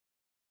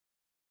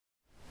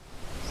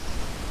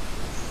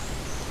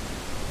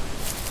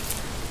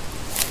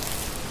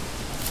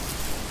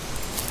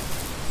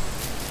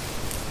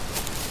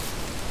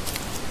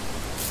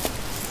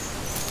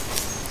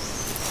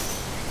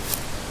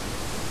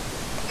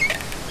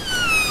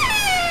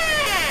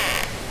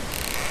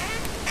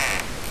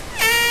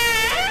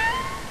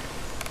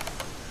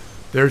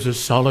There's a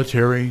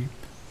solitary,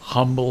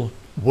 humble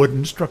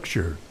wooden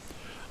structure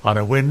on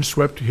a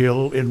windswept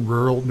hill in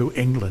rural New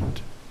England.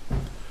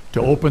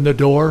 To open the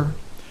door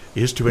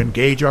is to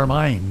engage our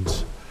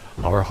minds,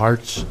 our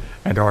hearts,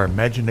 and our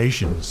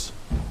imaginations.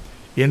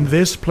 In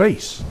this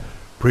place,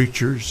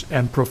 preachers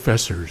and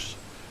professors,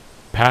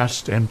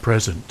 past and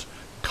present,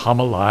 come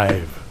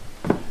alive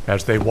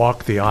as they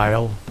walk the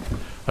aisle,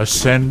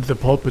 ascend the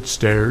pulpit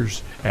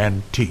stairs,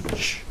 and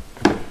teach.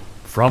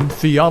 From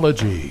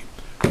theology,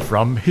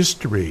 from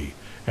history,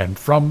 and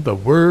from the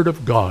Word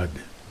of God.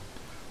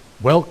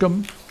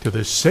 Welcome to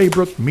the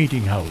Saybrook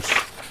Meetinghouse,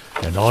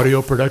 an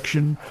audio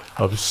production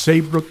of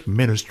Saybrook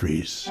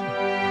Ministries.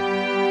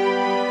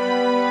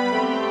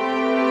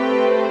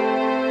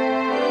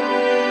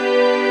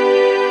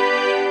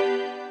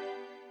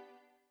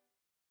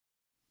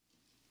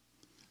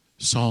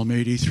 Psalm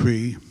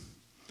 83,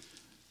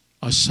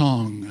 a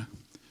song,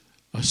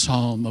 a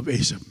psalm of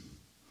Asaph.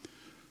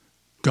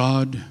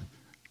 God,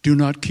 do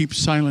not keep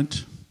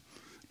silent.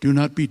 Do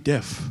not be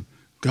deaf.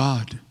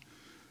 God,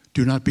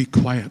 do not be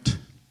quiet.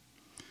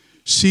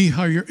 See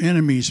how your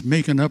enemies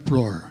make an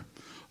uproar.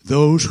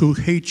 Those who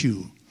hate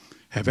you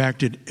have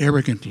acted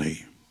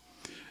arrogantly.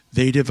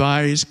 They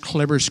devise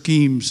clever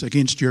schemes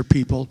against your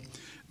people.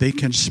 They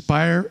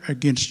conspire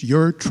against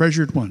your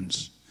treasured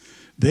ones.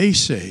 They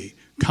say,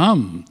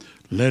 "Come,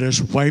 let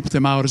us wipe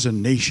them out as a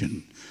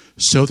nation,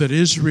 so that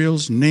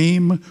Israel's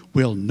name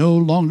will no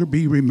longer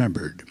be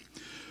remembered.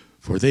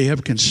 For they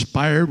have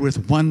conspired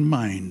with one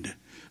mind.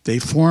 They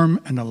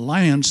form an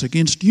alliance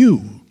against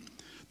you,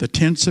 the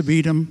tents of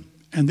Edom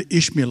and the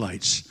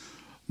Ishmaelites,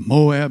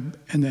 Moab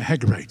and the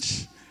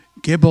Hagrites,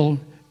 Gebal,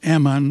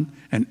 Ammon,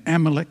 and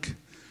Amalek,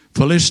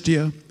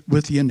 Philistia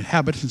with the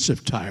inhabitants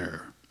of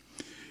Tyre.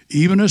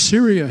 Even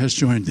Assyria has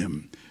joined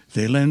them.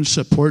 They lend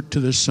support to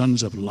the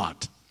sons of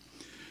Lot.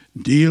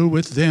 Deal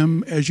with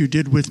them as you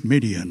did with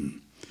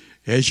Midian,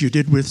 as you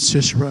did with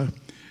Sisera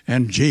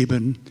and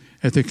Jabin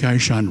at the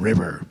Kishon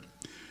River.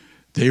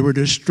 They were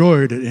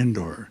destroyed at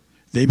Endor.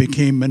 They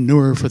became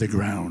manure for the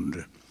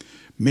ground.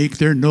 Make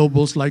their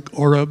nobles like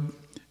Oreb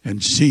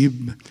and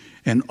Zeb,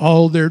 and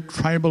all their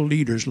tribal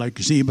leaders like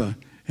Zeba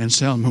and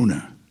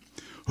Salmunna,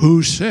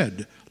 who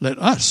said, 'Let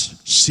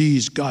us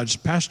seize God's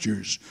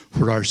pastures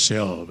for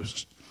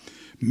ourselves.'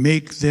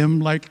 Make them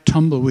like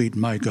tumbleweed,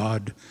 my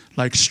God,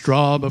 like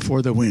straw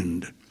before the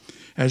wind.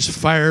 As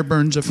fire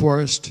burns a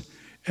forest,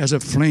 as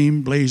a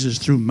flame blazes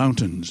through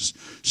mountains,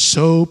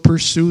 so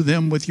pursue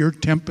them with your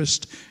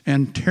tempest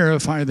and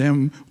terrify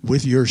them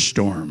with your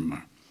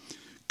storm.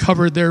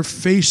 Cover their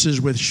faces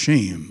with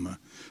shame,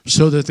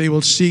 so that they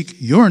will seek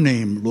your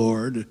name,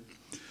 Lord.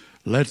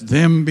 Let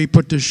them be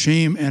put to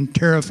shame and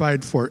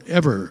terrified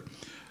forever.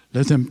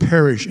 Let them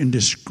perish in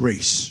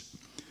disgrace.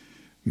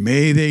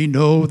 May they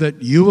know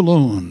that you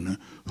alone,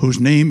 whose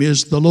name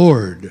is the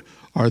Lord,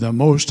 are the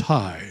Most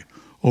High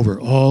over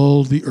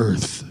all the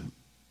earth."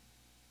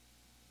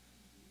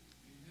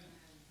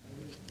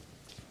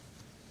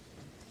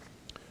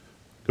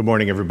 Good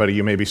morning, everybody.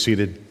 You may be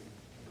seated.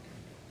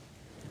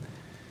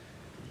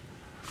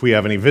 If we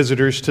have any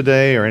visitors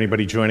today or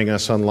anybody joining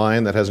us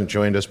online that hasn't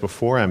joined us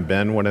before, I'm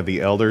Ben, one of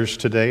the elders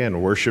today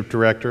and worship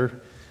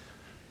director.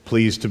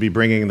 Pleased to be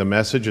bringing the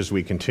message as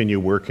we continue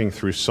working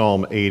through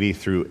Psalm 80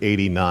 through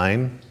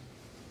 89.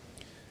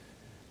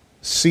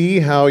 See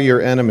how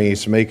your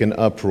enemies make an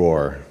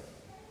uproar.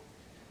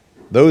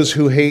 Those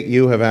who hate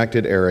you have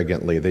acted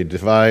arrogantly. They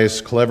devise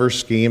clever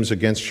schemes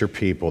against your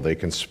people. They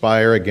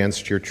conspire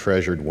against your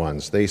treasured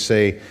ones. They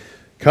say,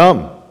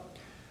 "Come,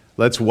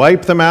 let's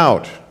wipe them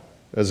out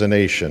as a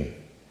nation,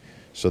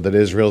 so that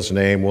Israel's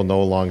name will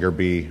no longer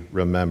be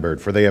remembered.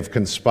 For they have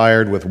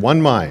conspired with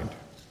one mind.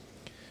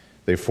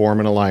 They form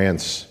an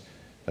alliance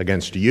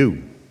against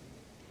you."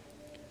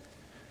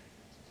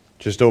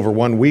 Just over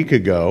 1 week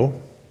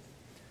ago,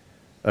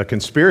 a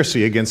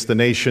conspiracy against the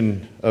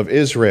nation of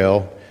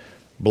Israel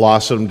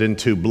blossomed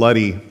into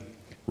bloody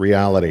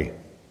reality.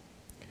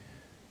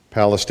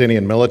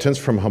 Palestinian militants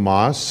from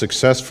Hamas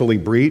successfully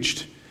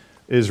breached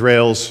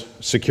Israel's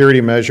security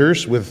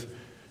measures with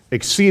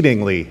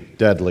exceedingly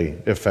deadly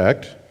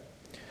effect,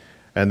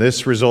 and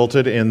this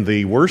resulted in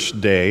the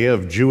worst day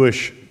of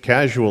Jewish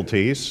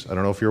casualties, I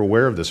don't know if you're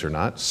aware of this or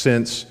not,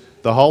 since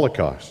the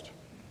Holocaust.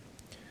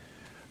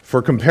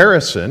 For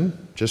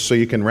comparison, just so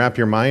you can wrap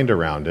your mind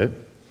around it,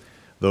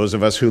 those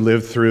of us who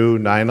lived through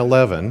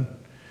 9/11,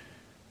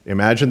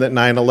 imagine that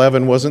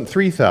 9/11 wasn't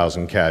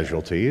 3,000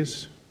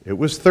 casualties, it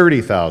was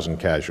 30,000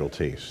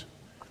 casualties.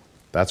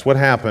 That's what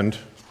happened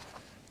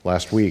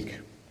last week.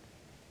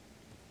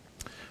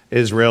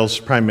 Israel's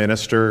Prime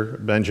Minister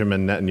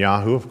Benjamin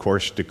Netanyahu, of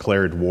course,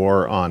 declared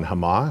war on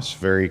Hamas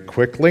very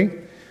quickly,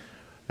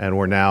 and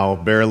we're now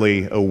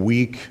barely a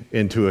week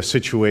into a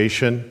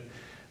situation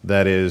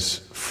that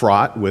is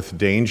fraught with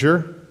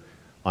danger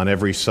on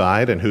every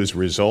side and whose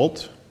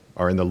result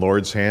are in the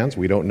Lord's hands.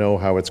 We don't know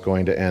how it's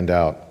going to end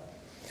out.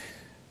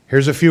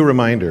 Here's a few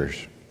reminders.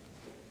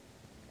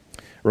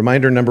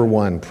 Reminder number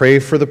 1, pray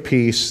for the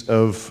peace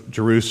of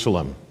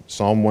Jerusalem.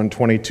 Psalm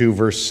 122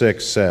 verse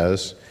 6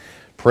 says,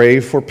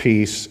 Pray for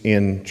peace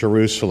in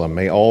Jerusalem.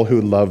 May all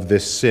who love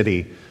this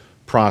city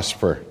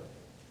prosper.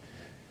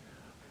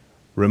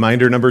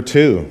 Reminder number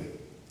 2,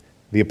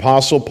 the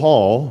Apostle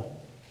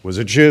Paul was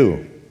a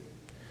Jew.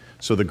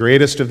 So the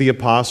greatest of the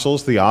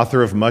apostles, the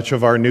author of much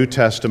of our New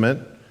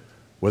Testament,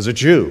 was a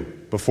Jew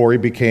before he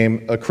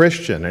became a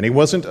Christian, and he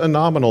wasn't a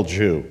nominal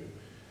Jew.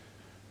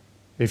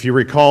 If you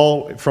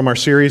recall from our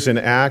series in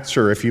Acts,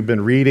 or if you've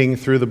been reading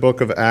through the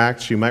book of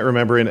Acts, you might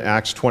remember in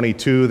Acts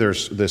 22,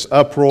 there's this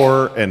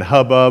uproar and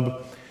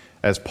hubbub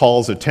as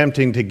Paul's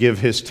attempting to give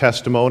his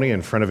testimony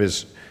in front of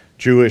his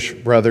Jewish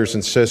brothers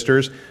and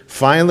sisters.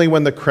 Finally,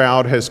 when the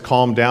crowd has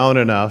calmed down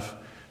enough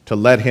to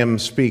let him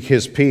speak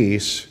his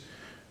piece,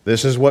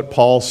 this is what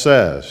Paul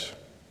says.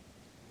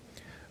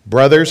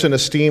 Brothers and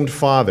esteemed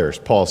fathers,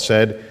 Paul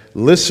said,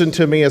 listen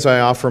to me as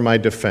I offer my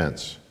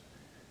defense.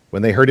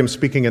 When they heard him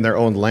speaking in their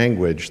own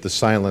language, the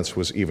silence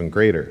was even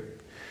greater.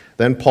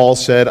 Then Paul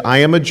said, I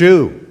am a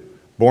Jew,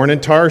 born in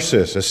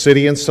Tarsus, a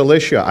city in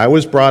Cilicia. I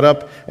was brought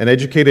up and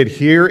educated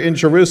here in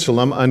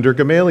Jerusalem under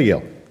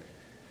Gamaliel.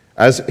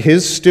 As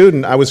his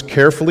student, I was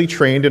carefully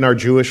trained in our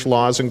Jewish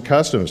laws and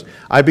customs.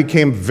 I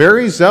became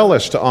very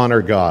zealous to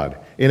honor God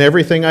in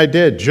everything I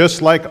did,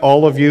 just like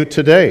all of you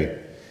today.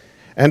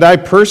 And I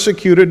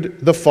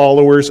persecuted the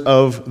followers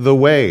of the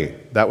way.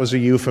 That was a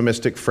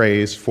euphemistic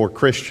phrase for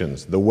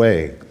Christians, the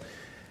way.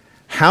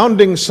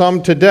 Hounding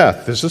some to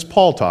death. This is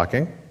Paul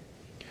talking.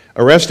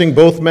 Arresting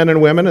both men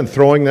and women and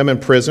throwing them in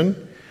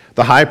prison.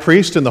 The high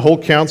priest and the whole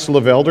council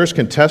of elders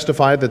can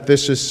testify that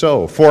this is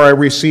so. For I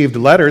received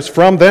letters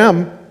from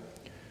them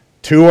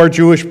to our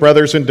Jewish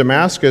brothers in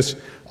Damascus,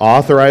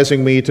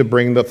 authorizing me to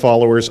bring the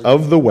followers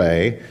of the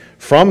way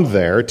from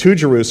there to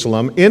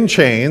Jerusalem in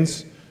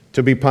chains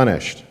to be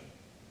punished.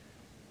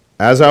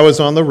 As I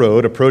was on the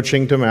road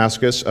approaching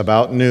Damascus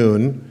about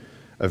noon,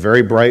 a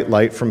very bright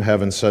light from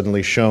heaven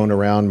suddenly shone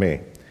around me.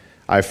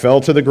 I fell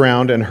to the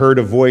ground and heard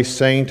a voice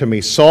saying to me,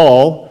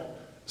 Saul,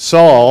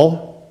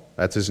 Saul,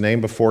 that's his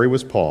name before he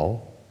was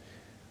Paul,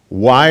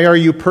 why are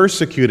you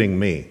persecuting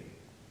me?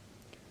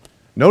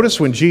 Notice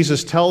when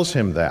Jesus tells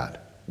him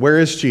that. Where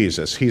is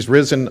Jesus? He's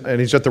risen and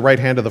he's at the right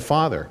hand of the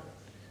Father.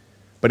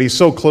 But he's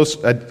so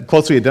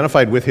closely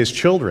identified with his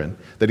children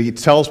that he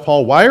tells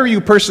Paul, why are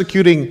you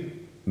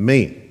persecuting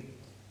me?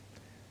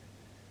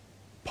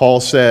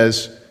 Paul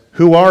says,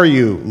 who are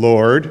you,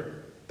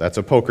 Lord? That's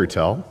a poker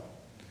tell.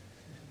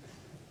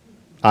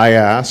 I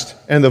asked,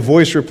 and the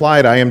voice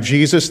replied, I am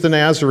Jesus the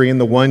Nazarene,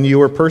 the one you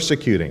are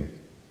persecuting.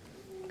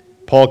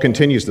 Paul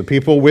continues, the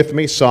people with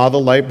me saw the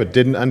light but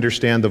didn't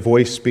understand the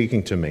voice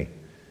speaking to me.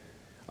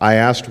 I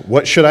asked,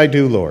 what should I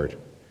do, Lord?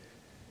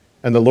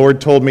 And the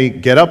Lord told me,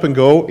 get up and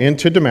go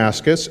into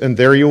Damascus, and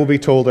there you will be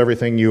told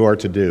everything you are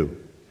to do.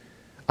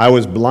 I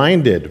was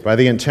blinded by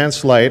the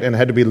intense light and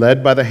had to be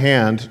led by the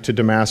hand to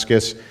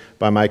Damascus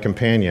by my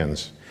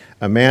companions.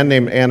 A man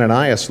named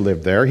Ananias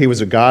lived there. He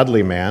was a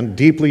godly man,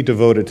 deeply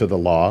devoted to the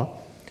law,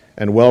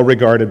 and well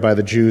regarded by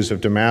the Jews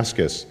of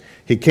Damascus.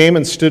 He came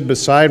and stood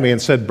beside me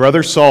and said,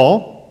 Brother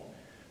Saul,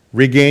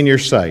 regain your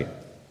sight.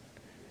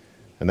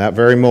 And that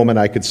very moment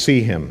I could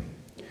see him.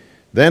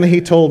 Then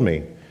he told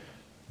me,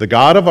 the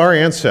God of our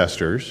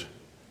ancestors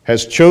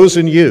has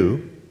chosen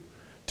you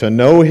to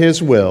know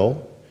his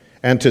will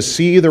and to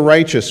see the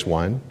righteous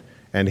one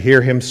and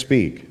hear him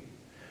speak.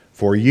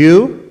 For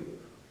you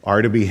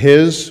are to be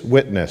his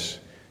witness,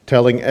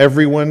 telling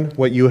everyone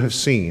what you have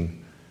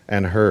seen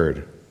and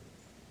heard.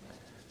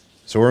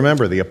 So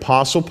remember, the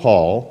Apostle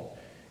Paul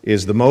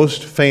is the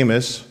most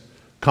famous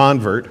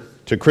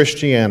convert to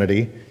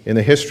Christianity in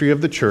the history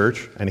of the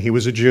church, and he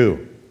was a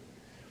Jew.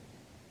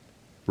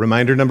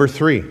 Reminder number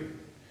 3,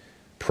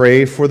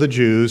 pray for the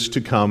Jews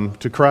to come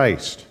to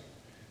Christ.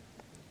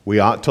 We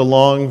ought to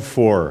long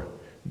for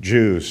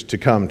Jews to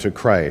come to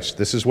Christ.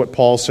 This is what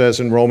Paul says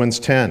in Romans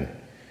 10.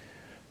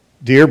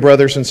 Dear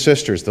brothers and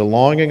sisters, the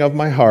longing of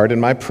my heart and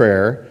my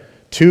prayer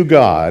to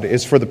God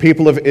is for the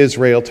people of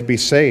Israel to be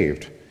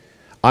saved.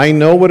 I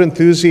know what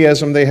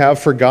enthusiasm they have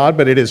for God,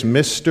 but it is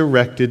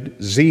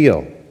misdirected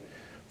zeal,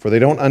 for they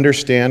don't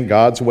understand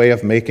God's way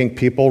of making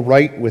people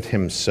right with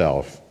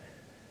himself.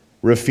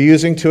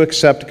 Refusing to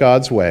accept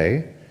God's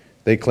way,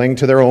 they cling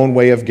to their own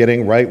way of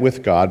getting right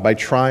with God by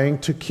trying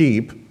to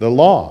keep the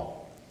law.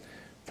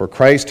 For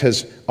Christ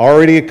has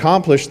already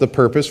accomplished the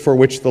purpose for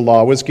which the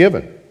law was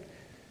given.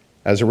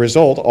 As a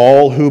result,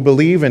 all who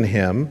believe in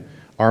him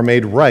are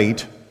made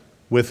right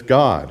with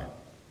God.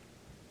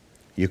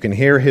 You can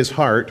hear his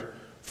heart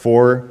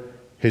for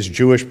his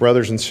Jewish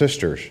brothers and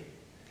sisters.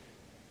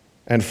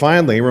 And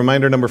finally,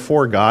 reminder number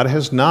 4, God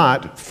has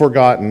not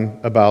forgotten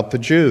about the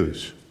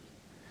Jews.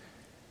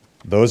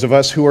 Those of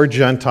us who are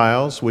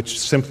Gentiles,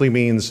 which simply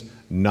means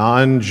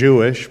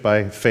non-Jewish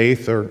by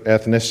faith or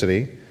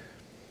ethnicity,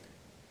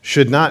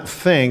 should not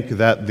think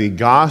that the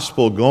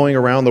gospel going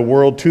around the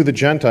world to the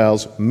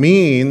Gentiles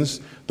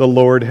means the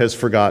Lord has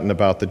forgotten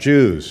about the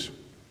Jews.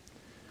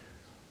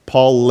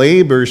 Paul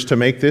labors to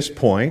make this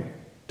point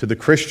to the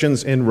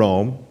Christians in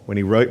Rome when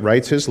he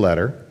writes his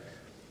letter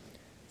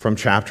from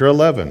chapter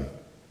 11.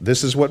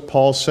 This is what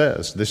Paul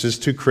says. This is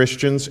to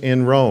Christians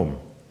in Rome.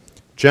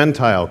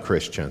 Gentile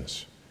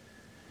Christians.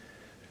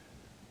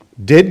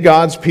 Did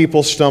God's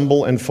people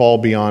stumble and fall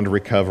beyond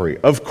recovery?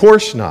 Of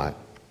course not.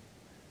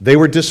 They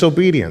were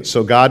disobedient,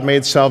 so God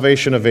made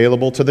salvation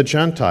available to the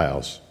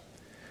Gentiles.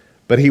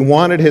 But he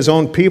wanted his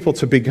own people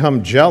to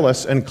become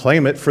jealous and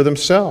claim it for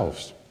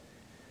themselves.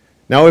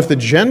 Now, if the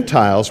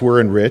Gentiles were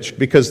enriched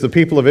because the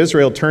people of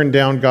Israel turned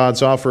down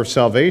God's offer of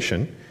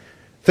salvation,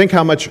 think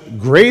how much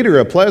greater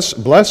a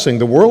blessing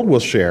the world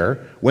will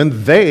share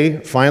when they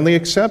finally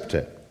accept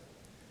it.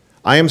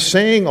 I am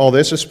saying all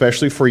this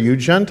especially for you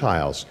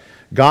Gentiles.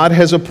 God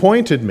has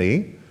appointed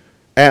me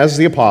as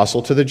the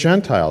apostle to the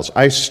Gentiles.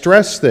 I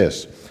stress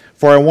this,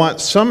 for I want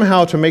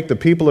somehow to make the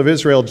people of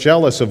Israel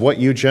jealous of what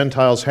you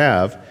Gentiles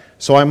have,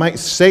 so I might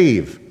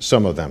save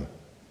some of them.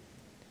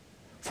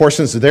 For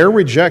since their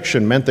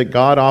rejection meant that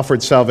God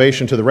offered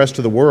salvation to the rest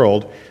of the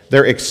world,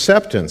 their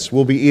acceptance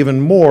will be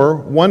even more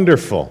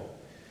wonderful.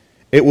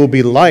 It will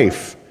be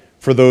life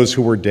for those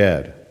who were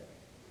dead.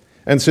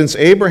 And since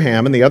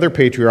Abraham and the other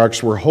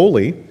patriarchs were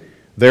holy,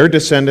 their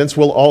descendants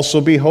will also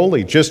be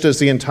holy, just as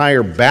the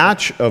entire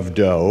batch of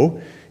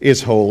dough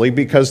is holy,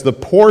 because the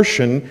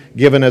portion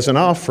given as an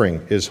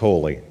offering is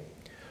holy.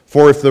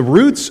 For if the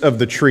roots of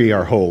the tree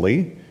are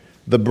holy,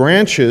 the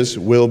branches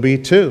will be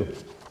too.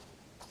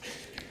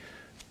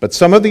 But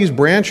some of these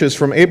branches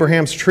from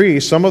Abraham's tree,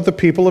 some of the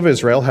people of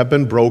Israel, have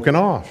been broken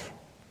off.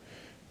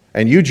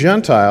 And you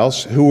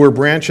Gentiles, who were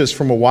branches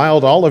from a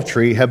wild olive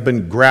tree, have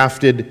been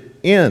grafted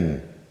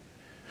in.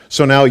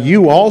 So now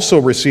you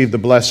also receive the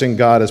blessing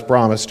God has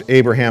promised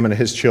Abraham and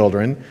his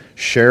children,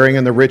 sharing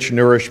in the rich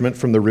nourishment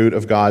from the root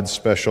of God's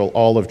special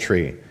olive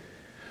tree.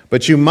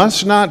 But you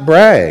must not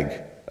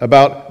brag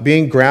about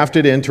being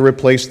grafted in to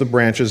replace the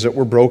branches that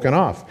were broken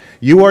off.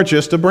 You are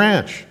just a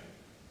branch,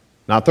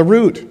 not the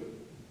root.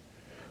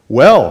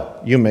 Well,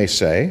 you may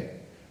say,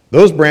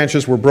 those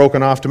branches were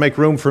broken off to make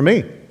room for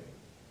me.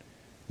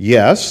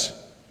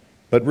 Yes,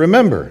 but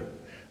remember,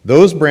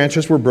 those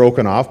branches were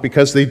broken off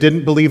because they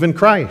didn't believe in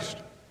Christ.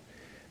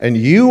 And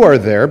you are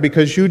there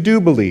because you do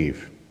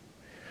believe.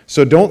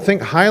 So don't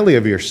think highly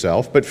of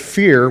yourself, but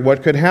fear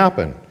what could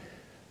happen.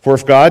 For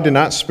if God did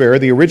not spare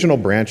the original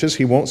branches,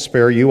 he won't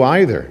spare you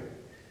either.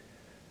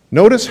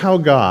 Notice how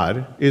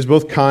God is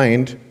both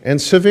kind and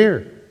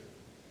severe.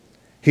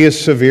 He is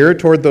severe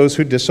toward those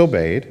who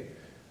disobeyed,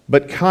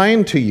 but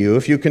kind to you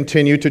if you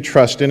continue to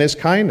trust in his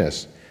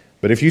kindness.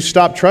 But if you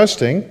stop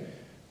trusting,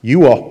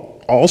 you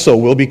also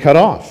will be cut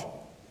off.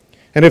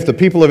 And if the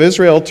people of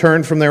Israel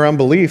turn from their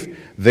unbelief,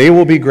 they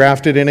will be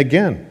grafted in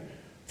again.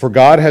 For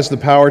God has the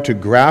power to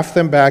graft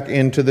them back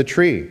into the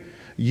tree.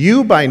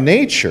 You, by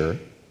nature,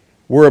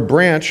 were a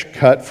branch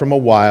cut from a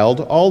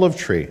wild olive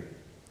tree.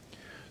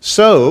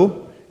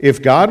 So,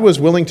 if God was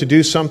willing to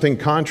do something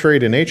contrary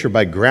to nature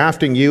by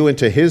grafting you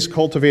into his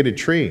cultivated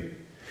tree,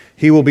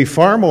 he will be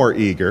far more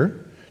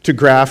eager to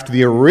graft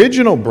the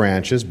original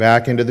branches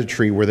back into the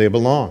tree where they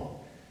belong.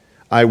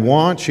 I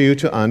want you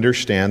to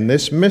understand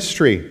this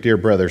mystery, dear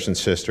brothers and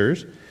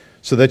sisters,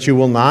 so that you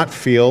will not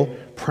feel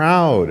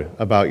proud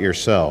about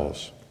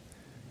yourselves.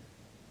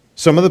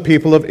 Some of the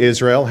people of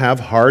Israel have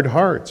hard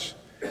hearts,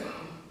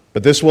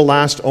 but this will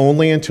last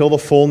only until the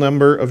full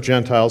number of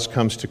Gentiles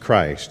comes to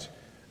Christ,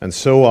 and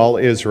so all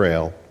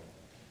Israel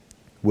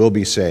will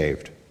be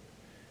saved.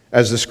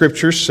 As the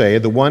Scriptures say,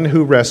 the one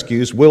who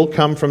rescues will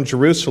come from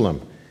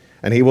Jerusalem,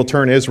 and he will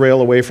turn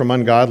Israel away from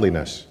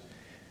ungodliness.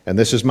 And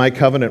this is my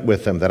covenant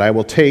with them, that I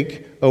will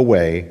take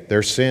away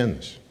their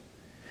sins.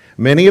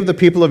 Many of the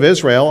people of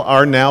Israel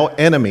are now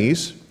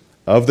enemies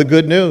of the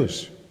good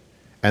news,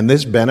 and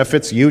this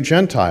benefits you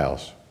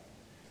Gentiles.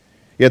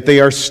 Yet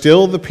they are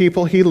still the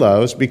people he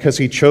loves because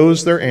he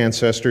chose their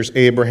ancestors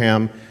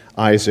Abraham,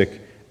 Isaac,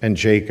 and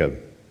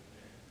Jacob.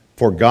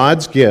 For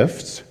God's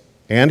gifts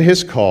and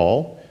his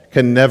call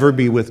can never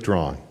be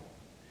withdrawn.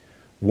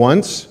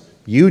 Once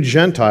you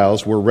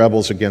Gentiles were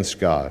rebels against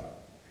God.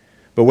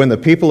 But when the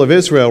people of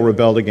Israel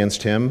rebelled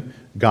against him,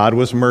 God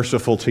was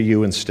merciful to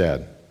you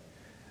instead.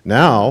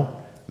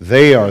 Now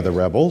they are the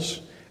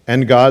rebels,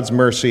 and God's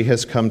mercy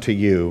has come to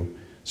you,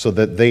 so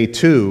that they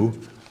too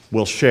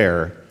will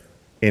share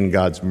in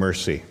God's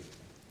mercy.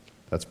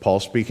 That's Paul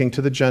speaking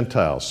to the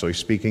Gentiles, so he's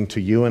speaking to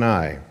you and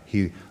I.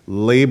 He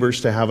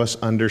labors to have us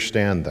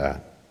understand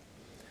that.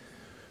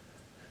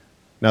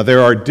 Now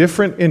there are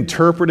different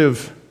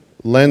interpretive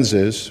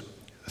lenses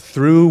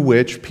through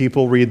which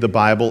people read the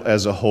Bible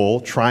as a whole,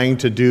 trying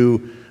to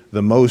do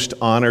the most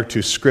honor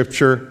to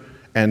Scripture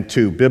and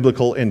to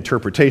biblical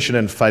interpretation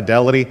and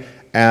fidelity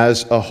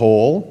as a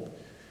whole.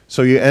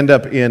 So you end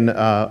up in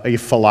a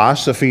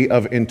philosophy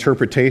of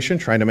interpretation,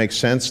 trying to make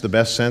sense, the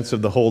best sense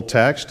of the whole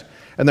text.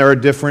 And there are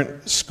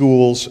different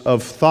schools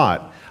of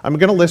thought. I'm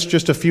going to list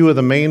just a few of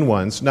the main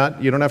ones.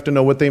 You don't have to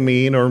know what they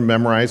mean or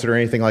memorize it or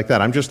anything like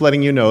that. I'm just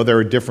letting you know there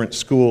are different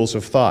schools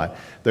of thought.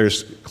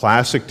 There's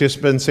classic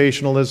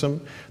dispensationalism,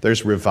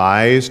 there's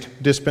revised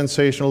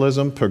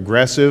dispensationalism,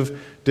 progressive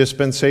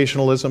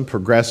dispensationalism,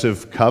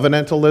 progressive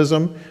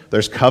covenantalism,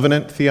 there's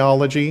covenant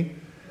theology,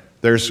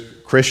 there's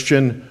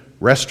Christian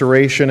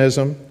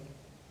restorationism.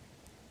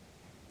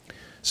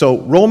 So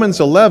Romans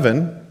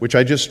 11, which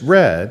I just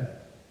read,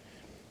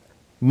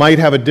 might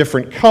have a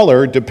different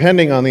color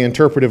depending on the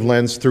interpretive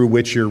lens through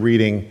which you're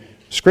reading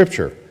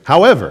Scripture.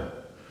 However,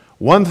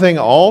 one thing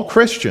all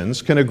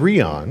Christians can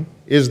agree on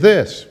is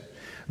this: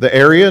 the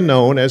area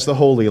known as the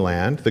Holy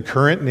Land, the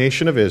current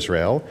nation of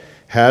Israel,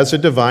 has a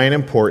divine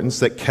importance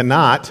that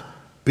cannot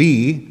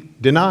be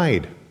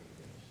denied.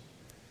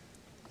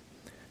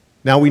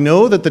 Now, we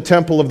know that the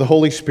temple of the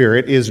Holy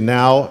Spirit is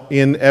now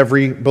in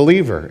every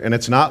believer, and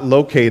it's not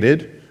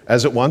located,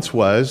 as it once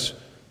was,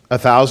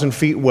 1,000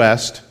 feet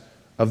west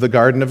of the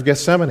Garden of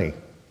Gethsemane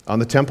on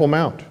the Temple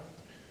Mount.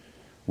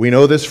 We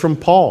know this from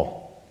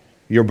Paul.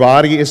 Your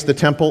body is the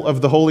temple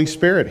of the Holy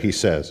Spirit, he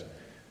says,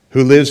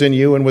 who lives in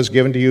you and was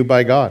given to you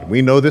by God.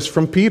 We know this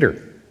from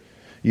Peter.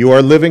 You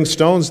are living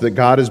stones that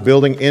God is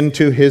building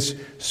into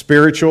his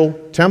spiritual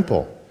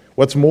temple.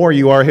 What's more,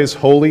 you are his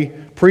holy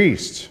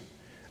priests.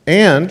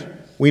 And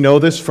we know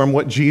this from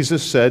what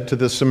Jesus said to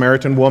the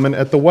Samaritan woman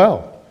at the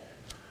well.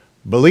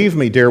 Believe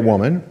me, dear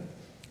woman,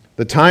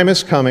 the time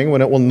is coming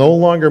when it will no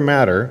longer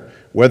matter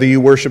whether you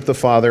worship the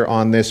Father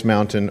on this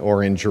mountain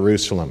or in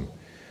Jerusalem.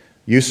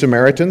 You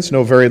Samaritans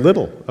know very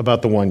little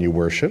about the one you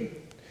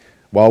worship,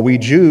 while we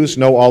Jews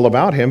know all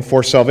about him,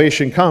 for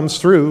salvation comes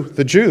through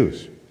the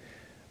Jews.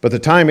 But the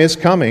time is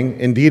coming,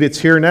 indeed it's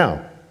here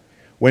now,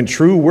 when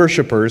true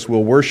worshipers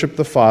will worship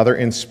the Father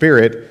in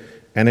spirit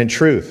and in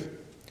truth.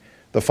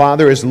 The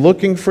Father is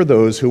looking for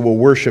those who will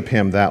worship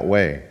him that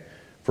way.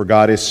 For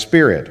God is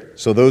spirit,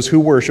 so those who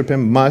worship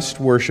him must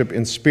worship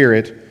in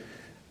spirit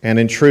and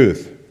in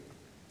truth.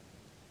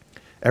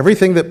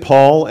 Everything that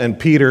Paul and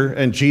Peter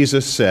and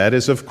Jesus said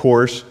is, of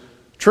course,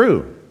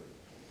 true.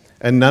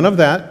 And none of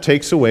that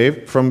takes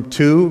away from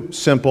two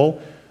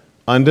simple,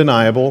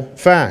 undeniable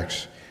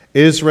facts.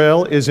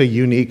 Israel is a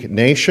unique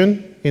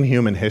nation in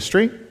human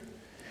history,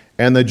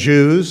 and the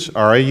Jews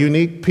are a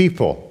unique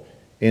people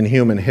in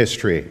human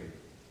history.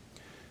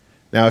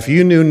 Now, if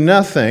you knew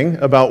nothing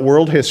about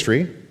world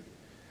history,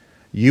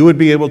 you would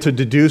be able to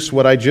deduce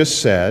what I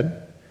just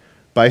said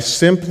by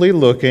simply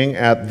looking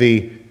at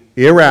the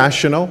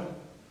irrational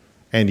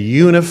and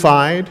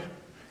unified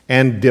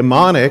and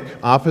demonic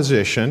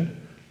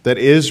opposition that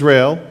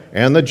Israel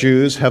and the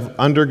Jews have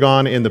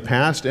undergone in the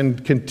past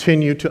and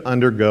continue to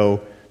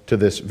undergo to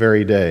this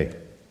very day.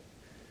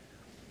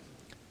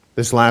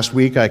 This last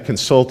week, I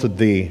consulted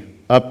the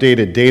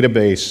updated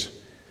database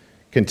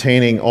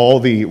containing all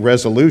the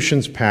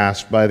resolutions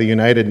passed by the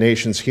United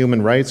Nations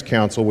Human Rights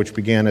Council, which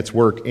began its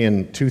work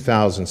in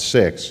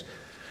 2006.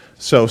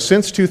 So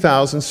since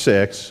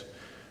 2006,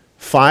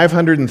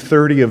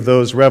 530 of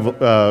those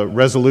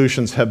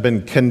resolutions have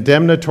been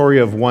condemnatory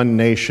of one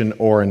nation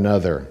or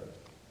another.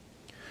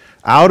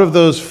 Out of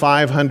those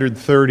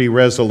 530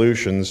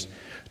 resolutions,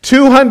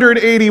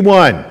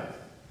 281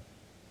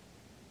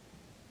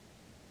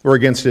 were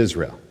against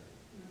Israel.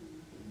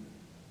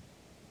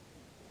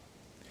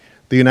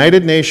 The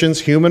United Nations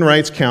Human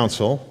Rights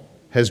Council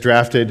has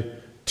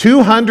drafted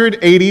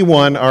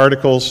 281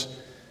 articles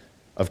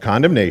of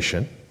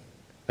condemnation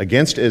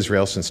against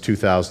Israel since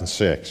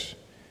 2006.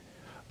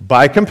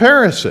 By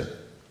comparison,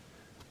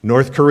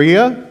 North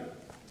Korea,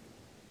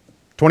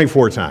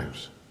 24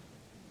 times.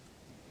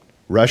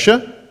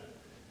 Russia,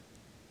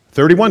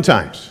 31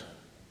 times.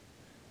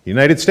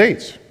 United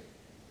States,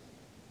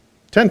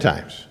 10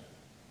 times.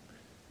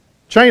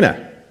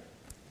 China,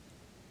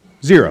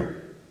 0.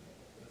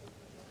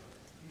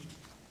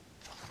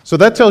 So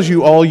that tells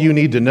you all you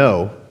need to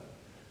know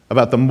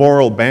about the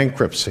moral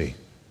bankruptcy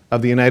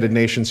of the United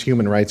Nations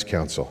Human Rights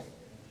Council.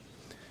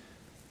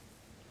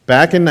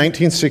 Back in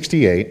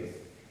 1968,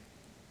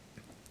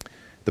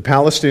 the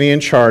Palestinian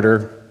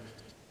Charter,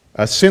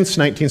 since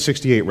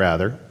 1968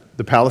 rather,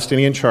 the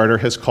Palestinian Charter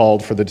has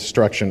called for the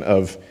destruction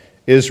of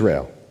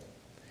Israel.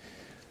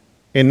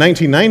 In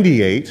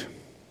 1998,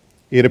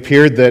 it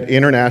appeared that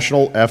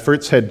international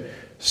efforts had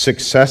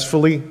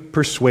successfully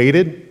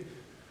persuaded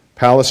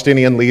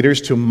Palestinian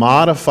leaders to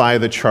modify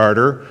the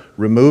charter,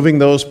 removing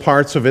those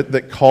parts of it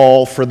that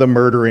call for the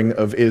murdering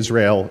of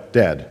Israel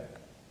dead.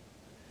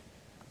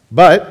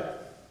 But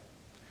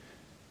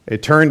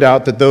it turned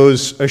out that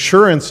those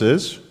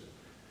assurances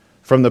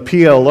from the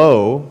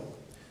PLO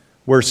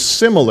were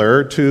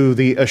similar to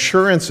the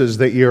assurances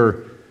that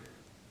your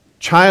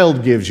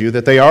child gives you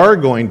that they are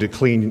going to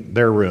clean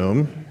their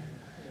room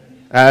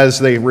as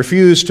they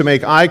refuse to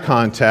make eye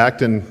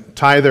contact and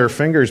tie their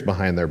fingers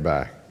behind their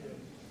back.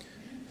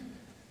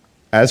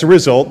 As a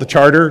result, the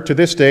charter to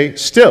this day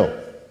still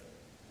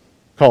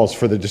calls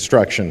for the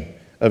destruction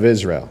of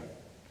Israel.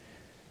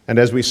 And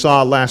as we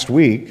saw last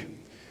week,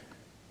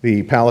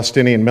 the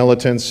Palestinian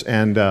militants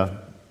and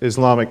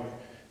Islamic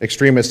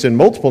extremists in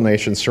multiple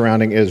nations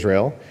surrounding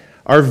Israel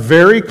are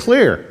very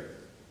clear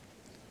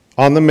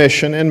on the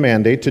mission and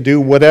mandate to do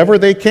whatever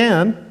they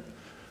can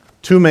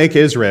to make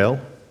Israel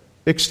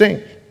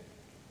extinct.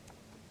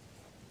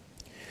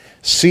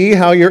 See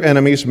how your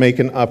enemies make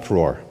an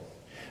uproar.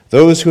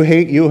 Those who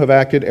hate you have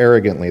acted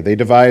arrogantly. They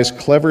devise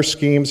clever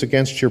schemes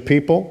against your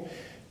people.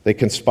 They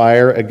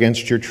conspire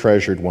against your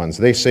treasured ones.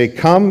 They say,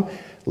 "Come,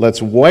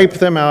 let's wipe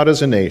them out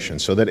as a nation,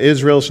 so that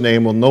Israel's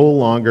name will no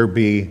longer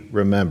be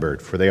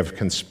remembered. For they have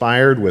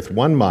conspired with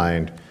one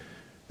mind,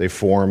 they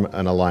form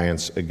an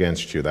alliance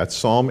against you. That's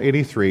Psalm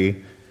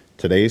 83,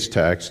 today's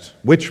text,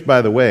 which,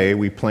 by the way,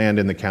 we planned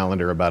in the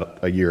calendar about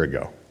a year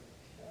ago.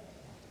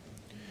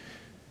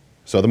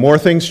 So the more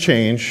things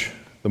change,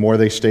 the more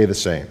they stay the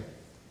same.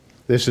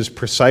 This is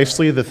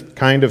precisely the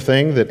kind of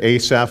thing that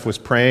Asaph was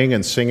praying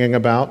and singing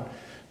about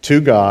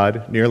to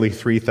God nearly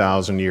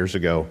 3,000 years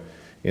ago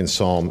in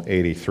Psalm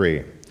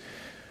 83.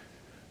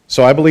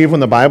 So I believe when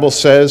the Bible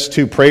says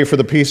to pray for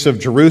the peace of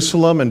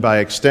Jerusalem and by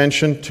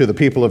extension to the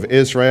people of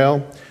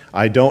Israel,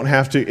 I don't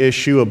have to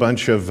issue a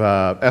bunch of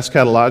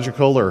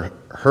eschatological or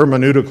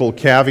hermeneutical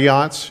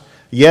caveats.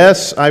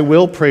 Yes, I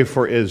will pray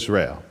for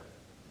Israel.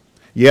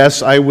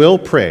 Yes, I will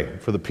pray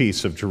for the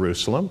peace of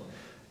Jerusalem.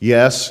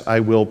 Yes,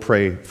 I will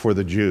pray for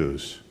the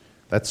Jews.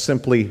 That's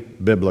simply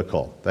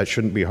biblical. That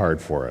shouldn't be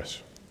hard for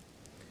us.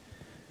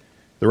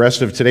 The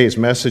rest of today's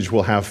message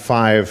will have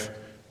 5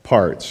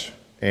 parts,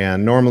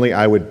 and normally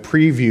I would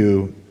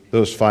preview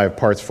those 5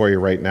 parts for you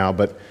right now,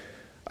 but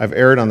I've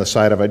erred on the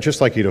side of I'd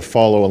just like you to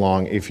follow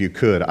along if you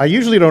could. I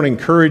usually don't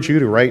encourage you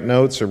to write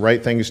notes or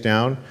write things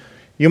down.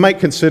 You might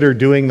consider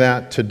doing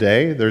that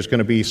today. There's going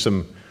to be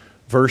some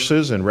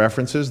verses and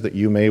references that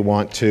you may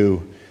want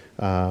to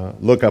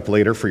look up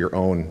later for your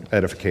own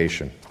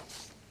edification.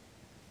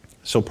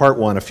 So part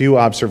 1, a few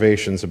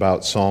observations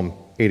about Psalm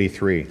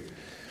 83.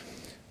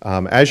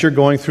 As you're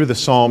going through the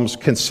Psalms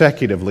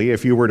consecutively,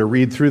 if you were to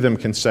read through them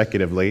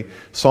consecutively,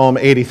 Psalm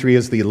 83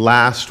 is the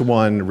last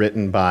one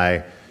written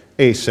by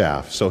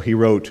Asaph. So he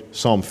wrote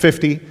Psalm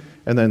 50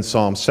 and then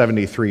Psalm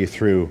 73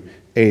 through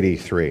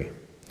 83.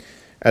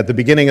 At the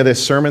beginning of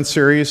this sermon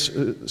series,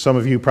 some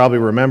of you probably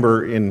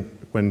remember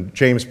when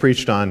James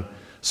preached on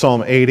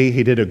Psalm 80,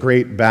 he did a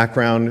great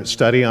background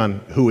study on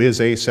who is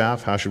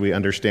Asaph. How should we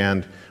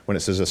understand when it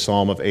says a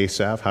psalm of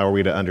Asaph? How are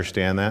we to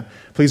understand that?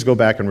 Please go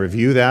back and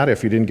review that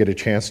if you didn't get a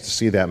chance to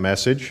see that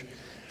message.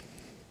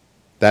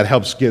 That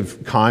helps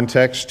give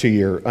context to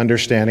your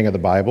understanding of the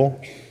Bible.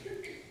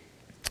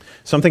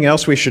 Something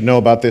else we should know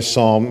about this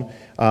psalm,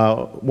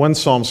 one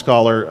psalm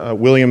scholar,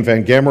 William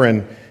Van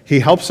Gemeren, he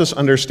helps us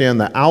understand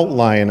the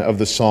outline of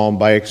the psalm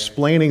by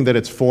explaining that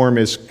its form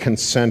is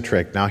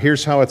concentric. Now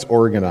here's how it's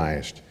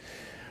organized.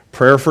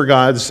 Prayer for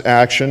God's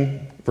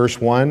action, verse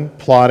 1,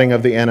 plotting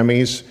of the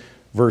enemies,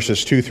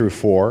 verses 2 through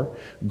 4,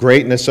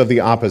 greatness of the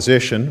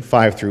opposition,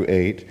 5 through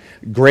 8,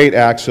 great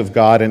acts of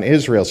God in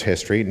Israel's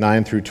history,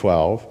 9 through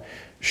 12,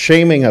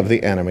 shaming of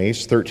the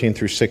enemies, 13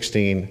 through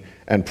 16,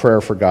 and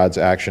prayer for God's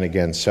action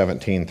again,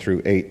 17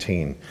 through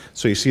 18.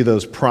 So you see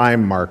those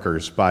prime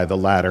markers by the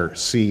latter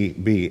C,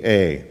 B,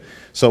 A.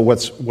 So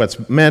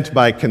what's meant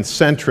by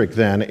concentric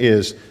then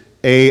is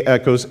A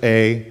echoes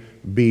A,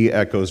 B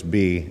echoes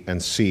B,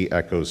 and C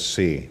echoes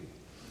C.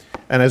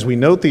 And as we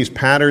note these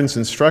patterns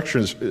and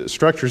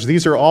structures,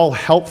 these are all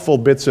helpful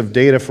bits of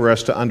data for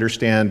us to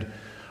understand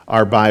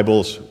our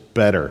Bibles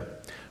better.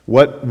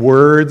 What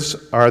words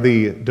are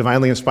the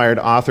divinely inspired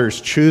authors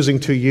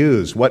choosing to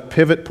use? What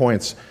pivot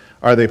points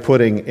are they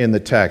putting in the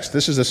text?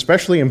 This is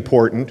especially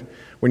important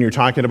when you're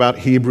talking about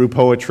Hebrew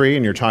poetry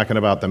and you're talking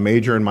about the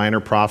major and minor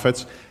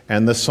prophets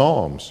and the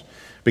Psalms,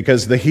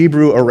 because the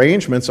Hebrew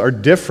arrangements are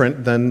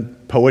different than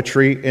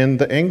poetry in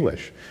the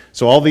English.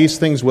 So all these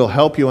things will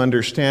help you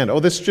understand,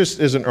 this just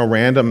isn't a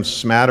random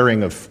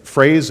smattering of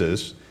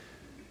phrases.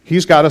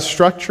 He's got a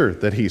structure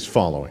that he's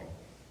following.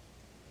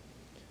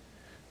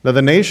 Now,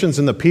 the nations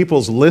and the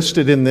peoples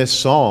listed in this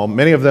psalm,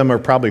 many of them are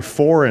probably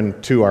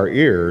foreign to our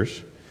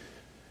ears,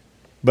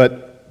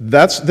 but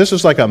this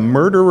is like a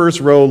murderer's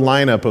row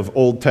lineup of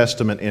Old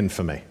Testament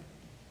infamy.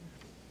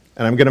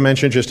 And I'm going to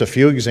mention just a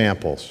few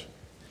examples.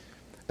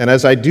 And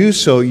as I do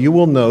so, you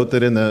will note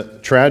that in the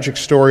tragic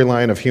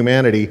storyline of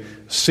humanity,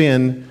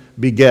 sin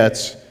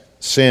begets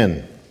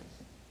sin.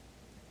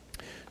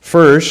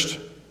 First,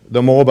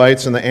 the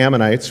Moabites and the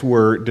Ammonites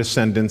were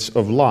descendants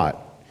of Lot.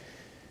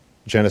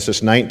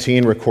 Genesis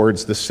 19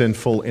 records the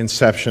sinful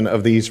inception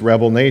of these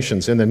rebel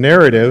nations. In the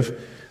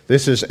narrative,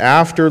 this is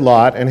after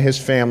Lot and his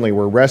family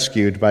were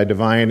rescued by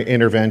divine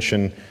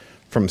intervention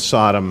from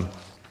Sodom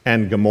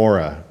and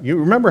Gomorrah. You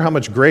remember how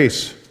much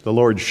grace the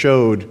Lord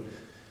showed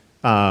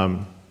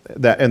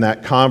that in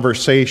that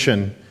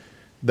conversation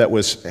that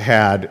was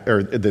had,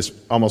 or this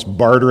almost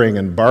bartering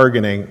and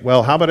bargaining.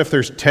 Well, how about if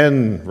there's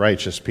 10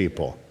 righteous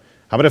people?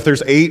 How about if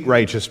there's 8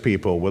 righteous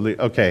people?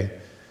 Okay.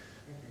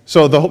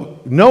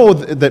 So know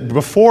that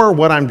before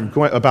what I'm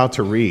about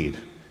to read,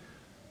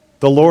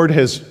 the Lord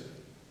has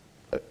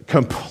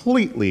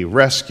completely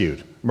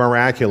rescued,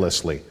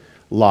 miraculously,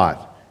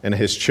 Lot and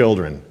his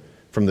children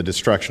from the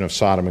destruction of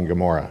Sodom and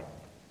Gomorrah.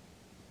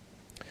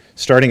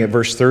 Starting at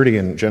verse 30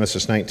 in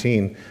Genesis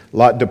 19,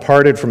 Lot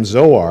departed from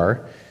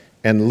Zoar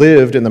and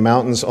lived in the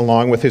mountains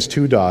along with his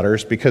 2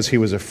 daughters because he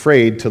was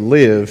afraid to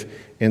live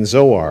in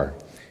Zoar.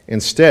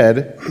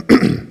 Instead,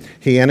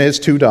 he and his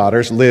 2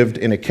 daughters lived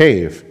in a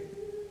cave.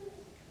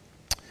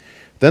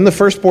 Then the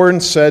firstborn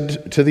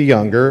said to the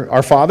younger,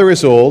 "Our father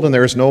is old, and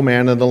there is no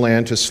man in the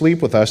land to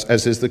sleep with us,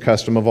 as is the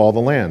custom of all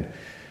the land.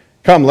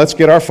 Come, let's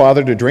get our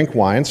father to drink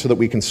wine so that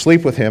we can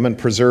sleep with him and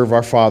preserve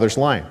our father's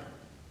line.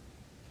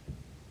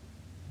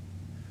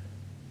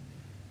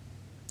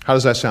 How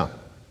does that sound?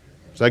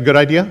 Is that a good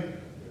idea?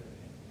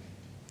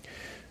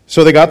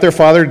 So they got their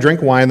father to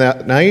drink wine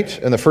that night,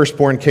 and the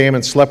firstborn came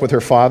and slept with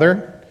her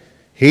father.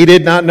 He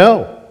did not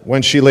know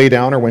when she lay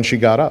down or when she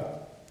got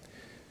up,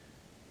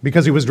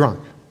 because he was drunk.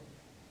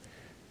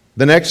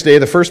 The next day,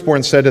 the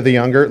firstborn said to the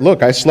younger,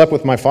 "Look, I slept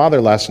with my father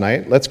last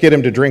night. Let's get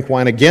him to drink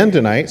wine again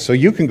tonight so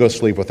you can go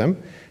sleep with him,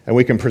 and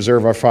we can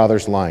preserve our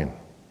father's line."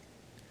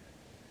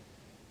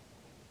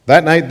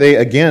 That night, they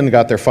again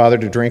got their father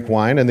to drink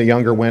wine, and the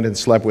younger went and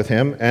slept with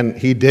him, and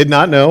he did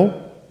not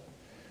know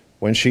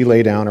when she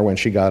lay down or when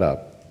she got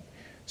up.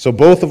 So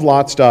both of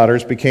Lot's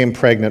daughters became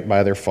pregnant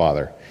by their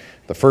father.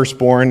 The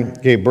firstborn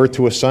gave birth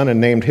to a son and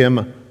named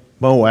him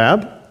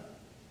Moab.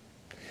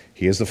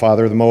 He is the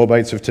father of the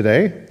Moabites of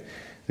today.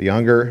 The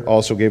younger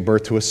also gave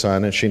birth to a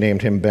son, and she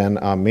named him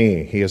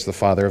Ben-Ami. He is the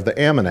father of the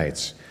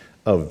Ammonites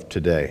of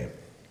today.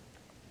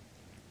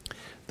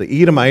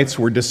 The Edomites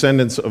were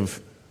descendants of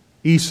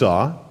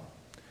Esau,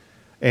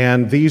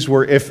 and these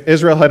were, if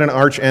Israel had an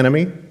arch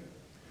enemy,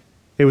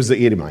 it was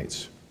the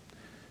Edomites.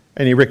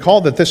 And you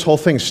recall that this whole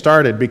thing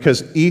started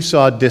because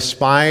Esau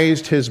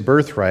despised his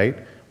birthright,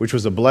 which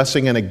was a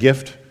blessing and a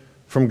gift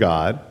from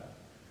God,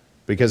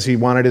 because he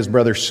wanted his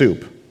brother's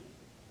soup.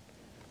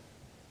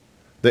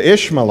 The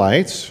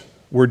Ishmaelites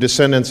were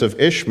descendants of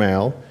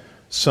Ishmael,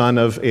 son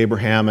of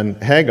Abraham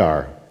and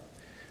Hagar.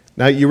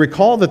 Now, you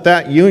recall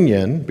that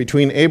union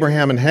between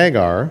Abraham and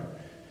Hagar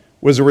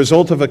was a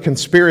result of a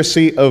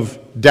conspiracy of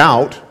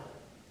doubt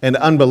and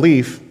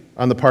unbelief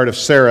on the part of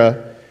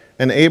Sarah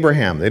and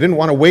Abraham. They didn't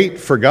want to wait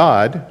for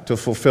God to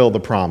fulfill the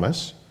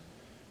promise.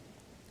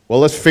 Well,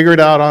 let's figure it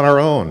out on our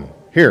own.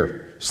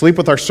 Here, sleep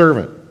with our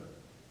servant.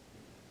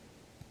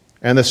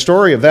 And the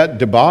story of that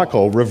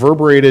debacle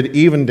reverberated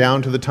even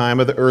down to the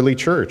time of the early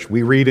church.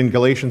 We read in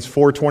Galatians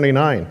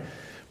 4:29,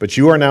 "But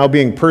you are now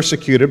being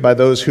persecuted by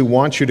those who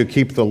want you to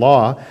keep the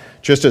law,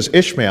 just as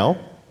Ishmael,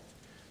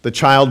 the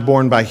child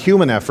born by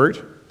human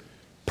effort,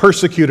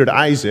 persecuted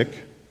Isaac,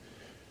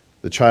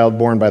 the child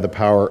born by the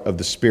power of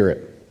the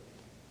Spirit."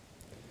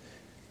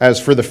 As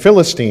for the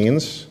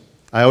Philistines,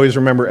 I always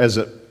remember as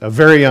a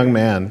very young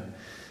man,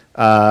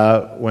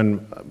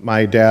 when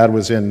my dad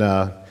was in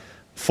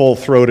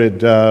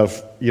full-throated,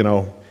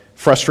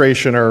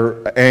 frustration or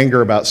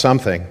anger about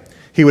something,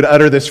 he would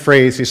utter this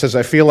phrase. He says,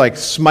 "I feel like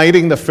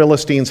smiting the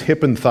Philistines'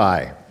 hip and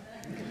thigh."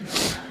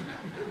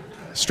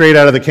 Straight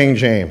out of the King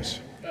James.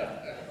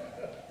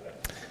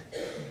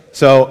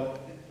 So,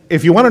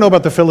 if you want to know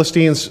about the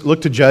Philistines,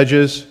 look to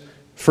Judges,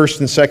 1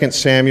 and 2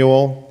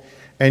 Samuel,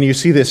 and you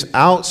see this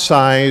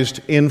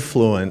outsized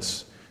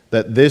influence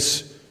that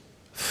this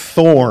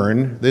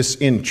thorn, this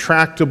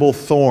intractable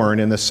thorn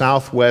in the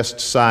southwest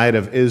side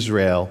of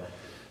Israel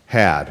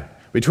had.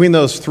 Between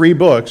those three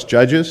books,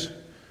 Judges,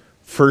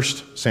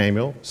 1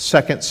 Samuel,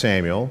 2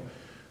 Samuel,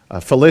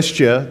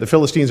 Philistia, the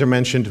Philistines are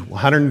mentioned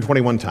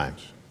 121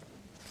 times.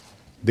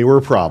 They were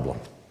a problem.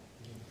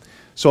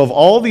 So of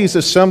all these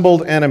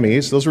assembled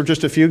enemies, those were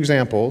just a few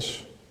examples.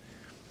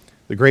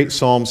 The great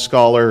Psalm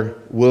scholar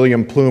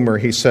William Plumer,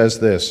 he says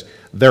this: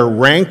 "Their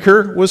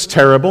rancor was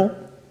terrible,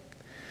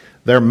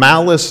 their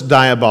malice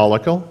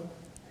diabolical,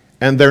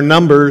 and their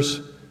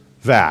numbers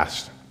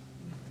vast."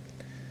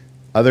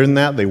 Other than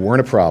that, they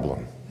weren't a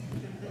problem.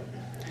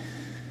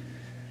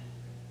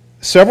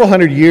 Several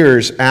hundred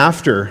years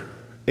after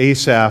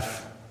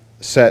Asaph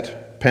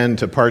set pen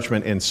to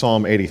parchment in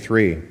Psalm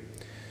 83,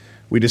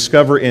 we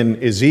discover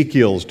in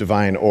Ezekiel's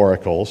divine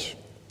oracles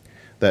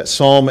that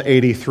Psalm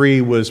 83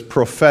 was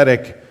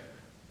prophetic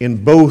in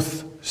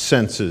both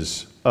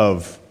senses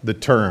of the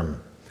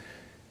term.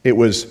 It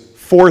was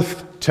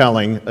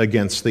forthtelling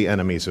against the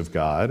enemies of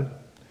God,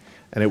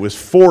 and it was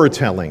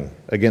foretelling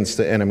against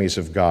the enemies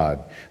of God.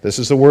 This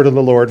is the word of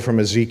the Lord from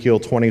Ezekiel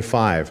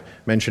 25,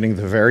 mentioning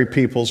the very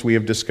peoples we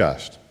have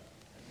discussed.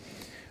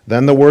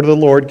 "Then the word of the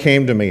Lord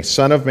came to me,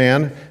 Son of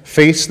man,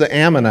 face the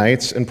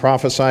Ammonites and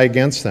prophesy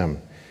against them.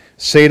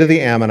 Say to the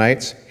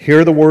Ammonites,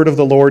 hear the word of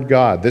the Lord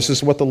God. This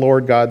is what the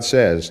Lord God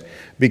says.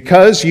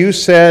 Because you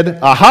said,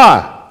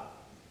 'Aha!'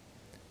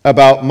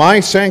 about my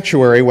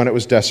sanctuary when it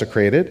was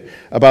desecrated,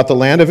 about the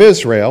land of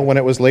Israel when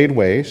it was laid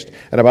waste,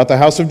 and about the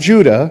house of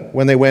Judah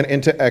when they went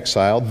into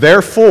exile,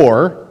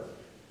 therefore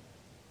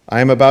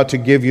I am about to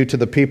give you to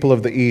the people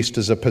of the east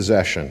as a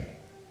possession.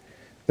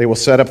 They will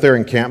set up their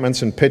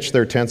encampments and pitch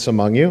their tents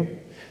among you.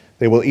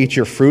 They will eat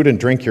your fruit and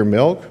drink your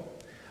milk.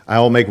 I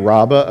will make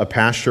Rabbah a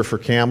pasture for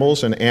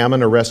camels and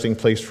Ammon a resting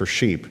place for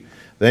sheep.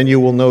 Then you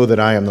will know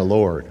that I am the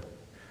Lord.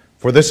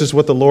 For this is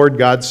what the Lord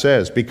God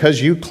says,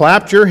 because you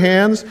clapped your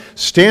hands,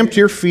 stamped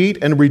your feet,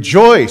 and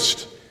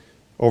rejoiced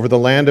over the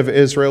land of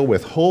Israel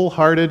with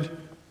wholehearted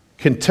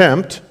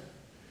contempt,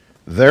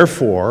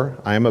 therefore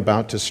I am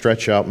about to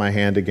stretch out my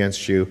hand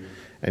against you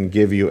and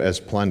give you as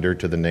plunder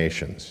to the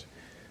nations.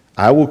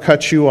 I will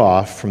cut you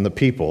off from the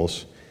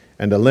peoples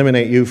and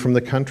eliminate you from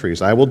the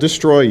countries. I will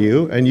destroy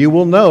you, and you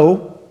will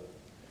know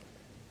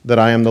that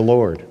I am the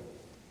Lord.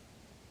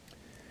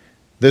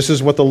 This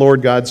is what the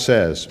Lord God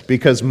says.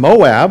 Because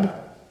Moab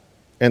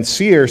and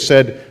Seir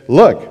said,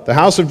 look, the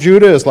house of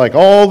Judah is like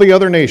all the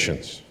other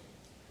nations.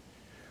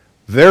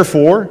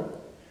 Therefore,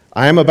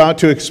 I am about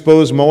to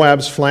expose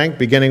Moab's flank,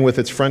 beginning with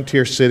its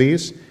frontier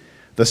cities,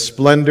 the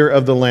splendor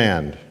of the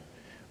land,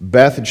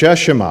 Beth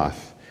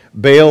Jeshimoth,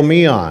 Baal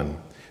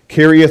Meon,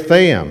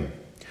 Kiriathaim.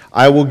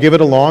 I will give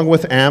it along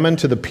with Ammon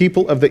to the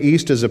people of the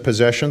east as a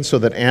possession, so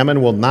that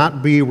Ammon will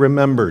not be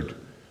remembered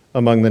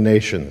among the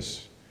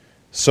nations.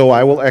 So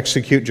I will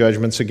execute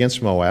judgments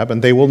against Moab,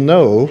 and they will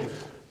know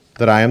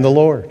that I am the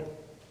Lord.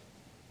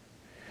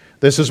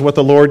 This is what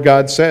the Lord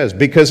God says.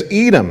 Because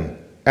Edom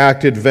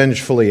acted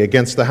vengefully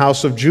against the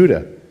house of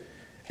Judah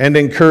and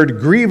incurred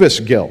grievous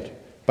guilt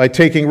by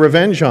taking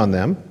revenge on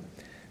them,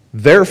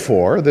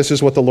 therefore, this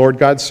is what the Lord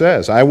God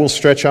says. I will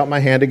stretch out my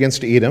hand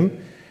against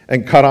Edom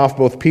and cut off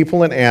both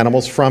people and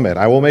animals from it.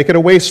 I will make it a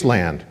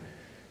wasteland.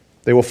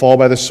 They will fall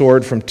by the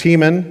sword from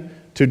Teman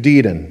to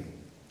Dedan.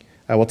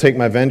 I will take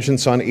my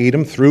vengeance on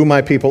Edom through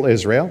my people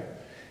Israel,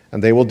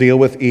 and they will deal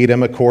with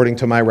Edom according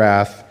to my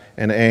wrath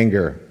and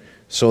anger.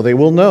 So they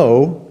will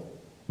know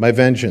my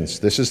vengeance.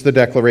 This is the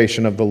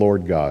declaration of the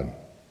Lord God.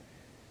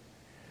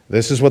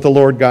 This is what the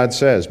Lord God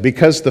says.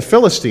 Because the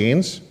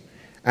Philistines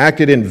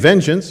acted in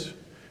vengeance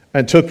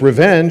and took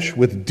revenge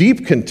with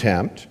deep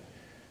contempt,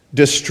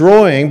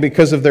 destroying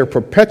because of their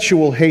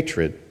perpetual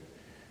hatred,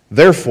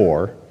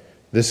 therefore,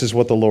 this is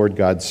what the Lord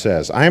God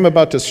says. I am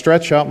about to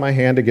stretch out my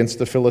hand against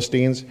the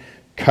Philistines,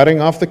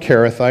 cutting off the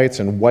Kerethites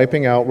and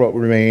wiping out what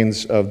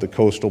remains of the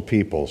coastal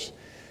peoples.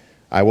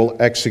 I will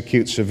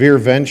execute severe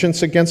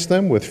vengeance against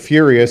them with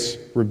furious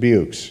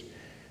rebukes.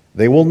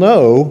 They will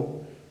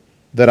know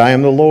that I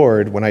am the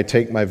Lord when I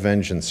take my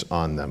vengeance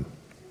on them.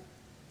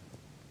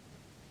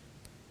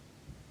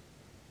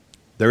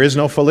 There is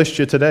no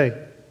Philistia today.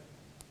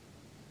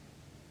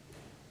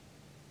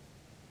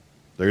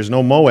 There is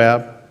no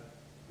Moab,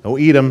 no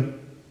Edom.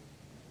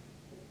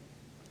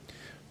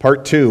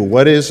 Part 2,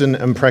 what is an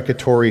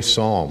imprecatory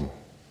psalm?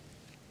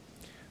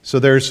 So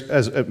there's,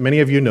 as many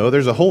of you know,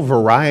 there's a whole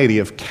variety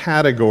of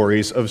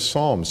categories of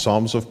psalms.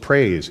 Psalms of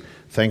praise,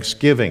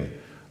 thanksgiving,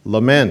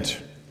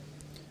 lament,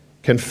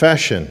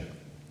 confession.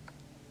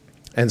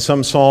 And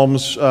some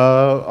psalms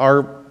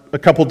are a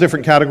couple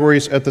different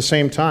categories at the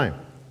same time.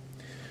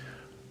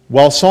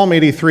 While Psalm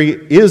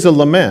 83 is a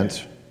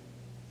lament,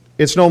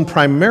 it's known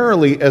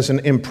primarily as an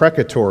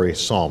imprecatory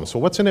psalm. So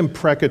what's an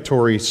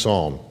imprecatory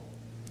psalm?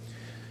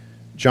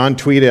 John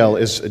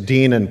Tweedale is a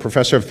dean and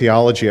professor of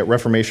theology at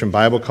Reformation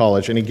Bible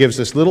College, and he gives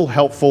this little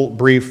helpful,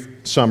 brief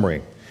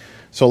summary.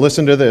 So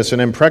listen to this. An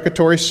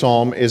imprecatory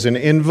psalm is an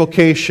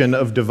invocation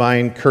of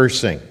divine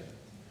cursing.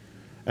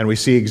 And we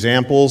see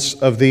examples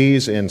of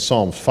these in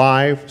Psalms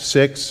 5,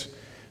 6,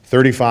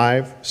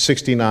 35,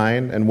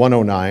 69, and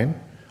 109,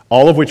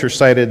 all of which are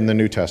cited in the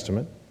New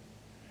Testament.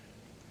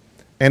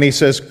 And he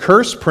says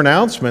curse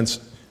pronouncements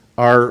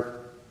are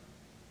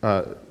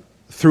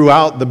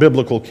throughout the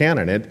biblical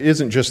canon. It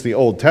isn't just the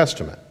Old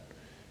Testament.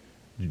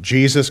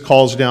 Jesus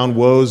calls down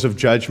woes of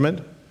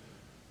judgment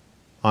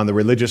on the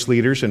religious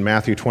leaders in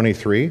Matthew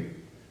 23.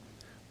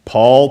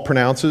 Paul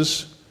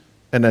pronounces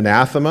an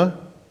anathema,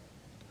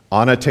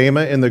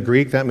 anatema in the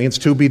Greek, that means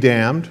to be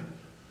damned,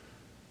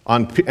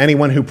 on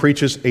anyone who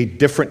preaches a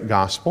different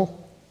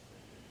gospel.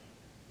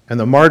 And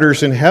the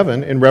martyrs in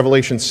heaven in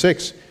Revelation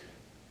 6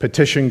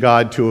 petition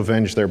God to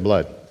avenge their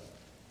blood.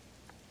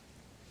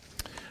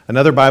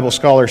 Another Bible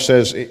scholar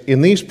says,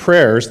 in these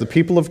prayers, the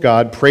people of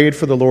God prayed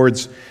for the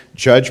Lord's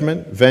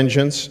judgment,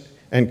 vengeance,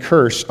 and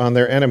curse on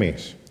their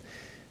enemies.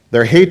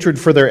 Their hatred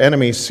for their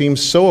enemies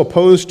seems so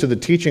opposed to the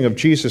teaching of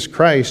Jesus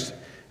Christ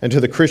and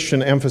to the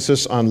Christian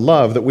emphasis on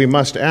love that we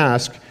must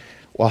ask,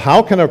 well,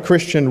 how can a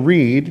Christian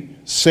read,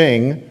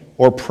 sing,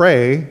 or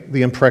pray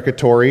the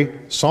imprecatory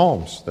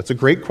psalms? That's a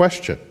great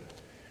question.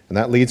 And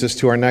that leads us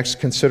to our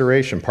next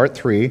consideration. Part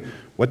 3,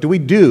 what do we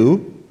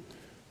do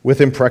with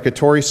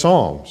imprecatory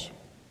psalms?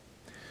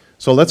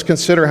 So let's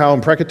consider how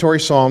imprecatory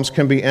psalms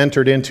can be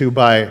entered into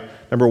by,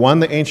 number 1,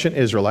 the ancient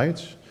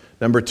Israelites,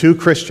 number 2,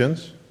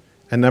 Christians,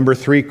 and number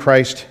 3,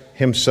 Christ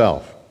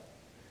himself.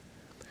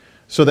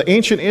 So the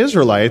ancient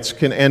Israelites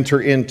can enter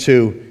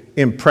into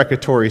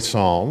imprecatory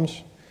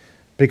psalms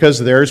because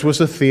theirs was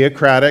a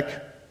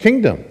theocratic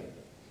kingdom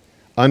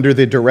under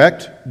the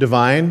direct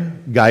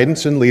divine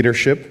guidance and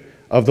leadership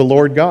of the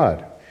Lord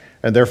God.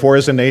 And therefore,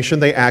 as a nation,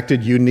 they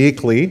acted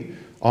uniquely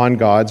on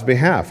God's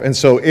behalf. And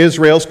so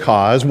Israel's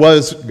cause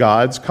was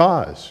God's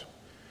cause.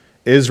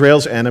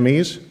 Israel's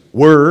enemies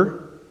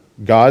were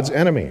God's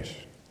enemies.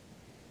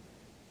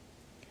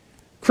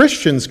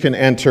 Christians can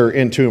enter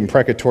into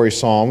imprecatory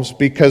psalms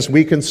because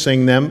we can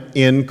sing them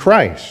in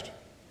Christ.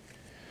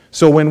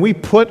 So when we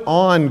put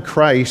on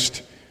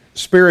Christ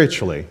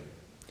spiritually,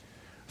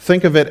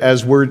 think of it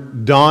as we're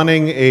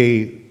donning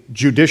a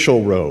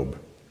judicial robe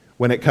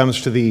when it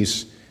comes to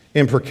these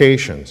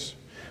imprecations.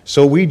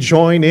 So we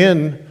join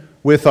in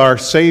with our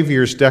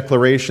Savior's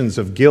declarations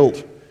of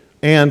guilt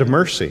and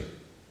mercy.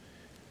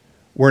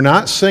 We're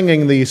not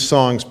singing these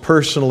songs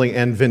personally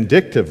and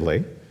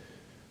vindictively.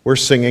 We're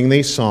singing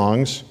these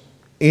songs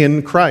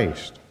in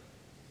Christ.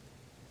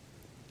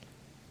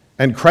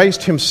 And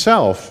Christ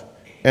himself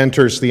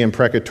enters the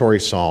imprecatory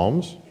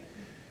psalms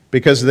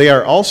because they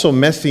are also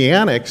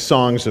messianic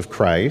songs of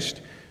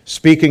Christ,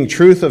 speaking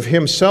truth of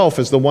himself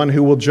as the one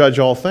who will judge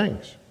all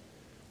things.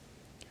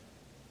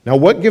 Now,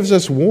 what gives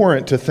us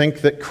warrant to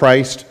think that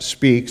Christ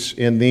speaks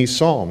in these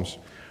psalms?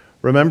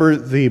 Remember,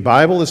 the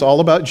Bible is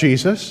all about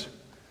Jesus,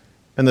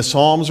 and the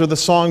Psalms are the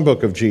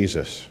songbook of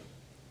Jesus.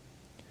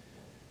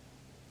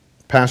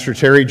 Pastor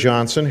Terry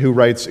Johnson, who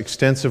writes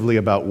extensively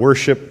about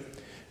worship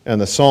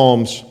and the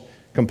Psalms,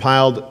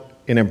 compiled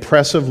an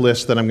impressive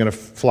list that I'm going to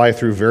fly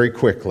through very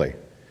quickly.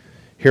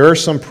 Here are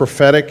some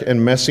prophetic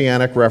and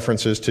messianic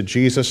references to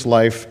Jesus'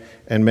 life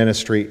and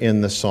ministry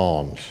in the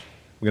Psalms.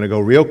 We're going to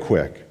go real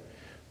quick.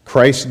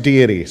 Christ's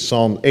deity,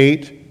 Psalm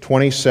 8,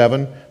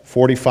 27,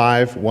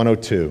 45,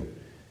 102.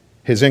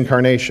 His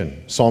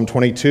incarnation, Psalm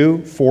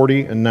 22,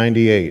 40, and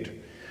 98.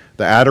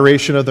 The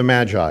adoration of the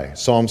Magi,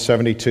 Psalm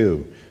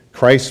 72.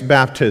 Christ's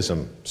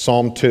baptism,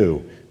 Psalm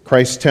 2.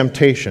 Christ's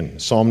temptation,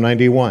 Psalm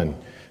 91.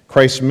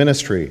 Christ's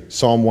ministry,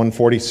 Psalm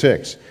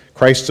 146.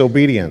 Christ's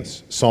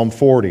obedience, Psalm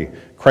 40.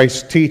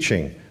 Christ's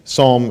teaching,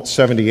 Psalm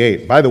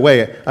 78. By the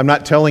way, I'm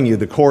not telling you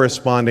the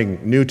corresponding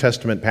New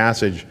Testament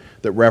passage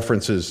that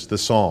references the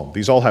psalm.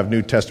 These all have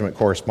New Testament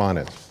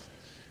correspondence.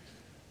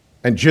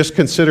 And just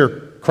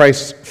consider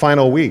Christ's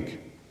final week.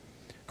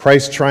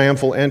 Christ's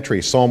triumphal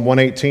entry, Psalm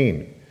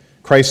 118.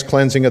 Christ's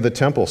cleansing of the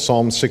temple,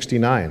 Psalm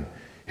 69.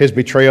 His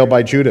betrayal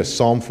by Judas,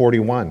 Psalm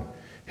 41.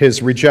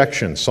 His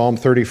rejection, Psalm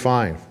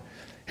 35.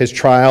 His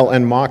trial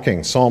and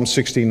mocking, Psalm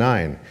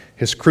 69.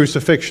 His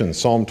crucifixion,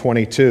 Psalm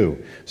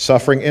 22.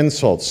 Suffering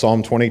insults,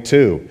 Psalm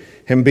 22.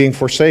 Him being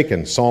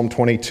forsaken, Psalm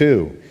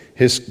 22.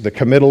 The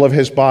committal of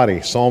his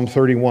body, Psalm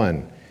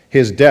 31.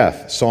 His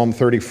death, Psalm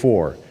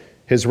 34.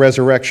 His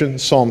resurrection,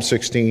 Psalm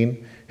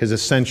 16. His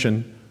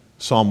ascension,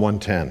 Psalm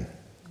 110.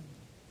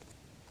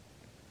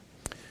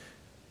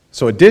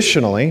 So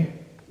additionally,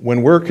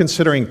 when we're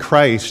considering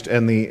Christ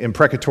and the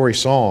imprecatory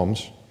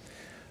psalms,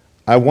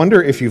 I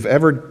wonder if you've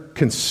ever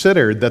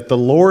considered that the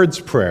Lord's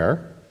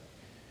Prayer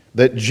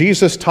that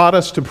Jesus taught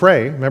us to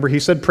pray, remember he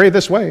said, pray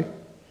this way,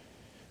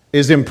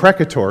 is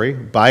imprecatory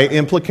by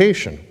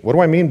implication. What do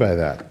I mean by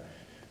that?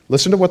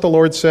 Listen to what the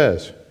Lord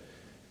says.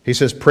 He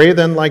says, pray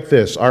then like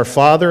this, our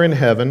Father in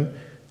heaven,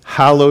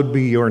 hallowed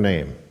be your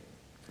name.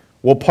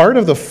 Well, part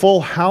of the full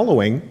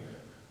hallowing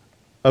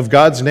of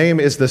God's name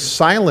is the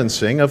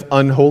silencing of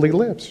unholy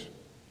lips.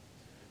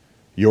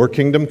 Your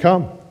kingdom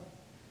come.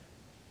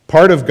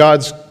 Part of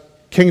God's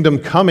kingdom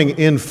coming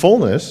in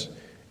fullness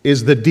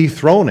is the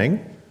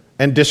dethroning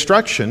and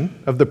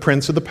destruction of the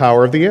prince of the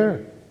power of the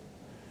air.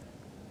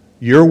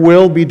 Your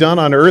will be done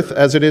on earth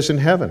as it is in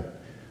heaven.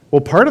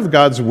 Well, part of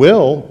God's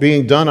will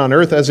being done on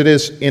earth as it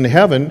is in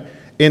heaven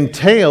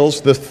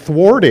entails the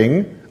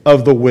thwarting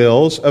of the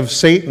wills of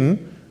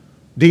Satan,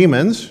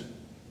 demons,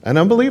 and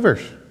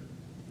unbelievers.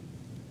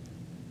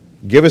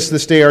 Give us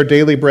this day our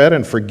daily bread,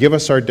 and forgive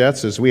us our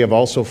debts as we have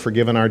also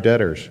forgiven our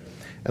debtors.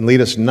 And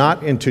lead us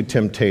not into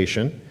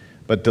temptation,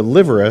 but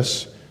deliver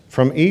us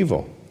from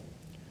evil.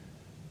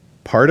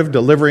 Part of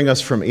delivering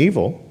us from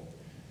evil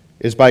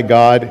is by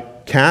God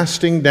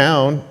casting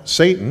down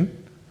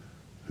Satan,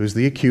 who's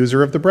the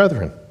accuser of the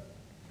brethren.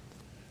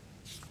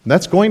 And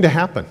that's going to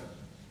happen.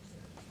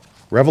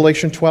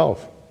 Revelation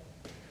 12.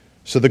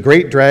 So the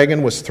great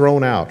dragon was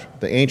thrown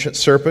out, the ancient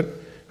serpent,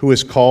 who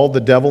is called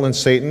the devil and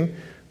Satan,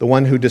 the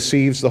one who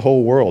deceives the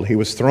whole world. He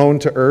was thrown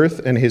to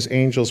earth, and his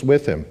angels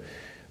with him.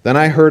 Then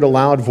I heard a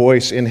loud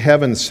voice in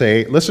heaven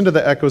say, listen to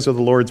the echoes of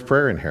the Lord's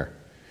Prayer in here.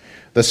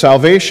 The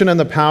salvation and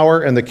the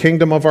power and the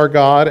kingdom of our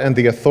God and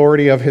the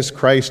authority of his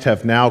Christ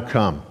have now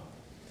come.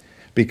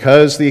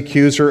 Because the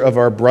accuser of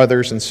our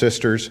brothers and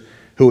sisters,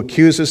 who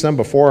accuses them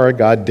before our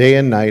God day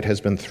and night,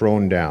 has been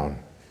thrown down.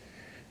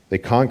 They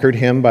conquered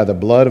him by the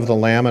blood of the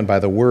Lamb and by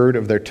the word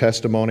of their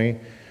testimony,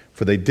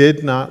 for they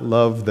did not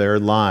love their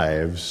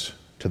lives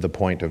to the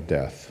point of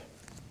death.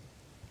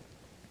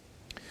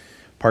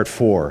 Part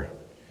 4,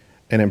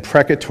 an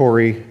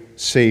imprecatory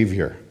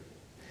Savior,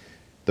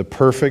 the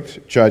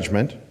perfect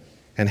judgment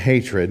and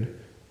hatred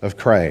of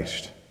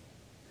Christ.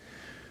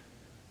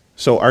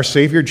 So our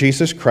Savior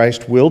Jesus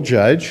Christ will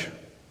judge.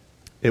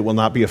 It will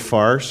not be a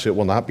farce. It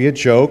will not be a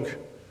joke.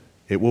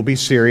 It will be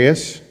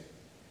serious.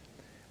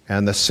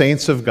 And the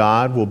saints of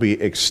God will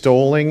be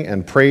extolling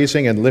and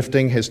praising and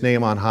lifting his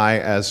name on high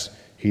as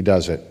he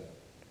does it.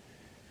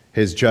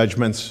 His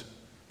judgments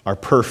are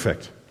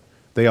perfect.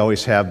 They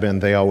always have been.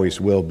 They always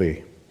will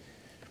be.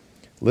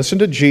 Listen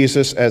to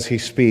Jesus as he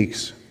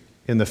speaks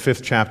in the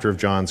 5th chapter of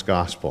John's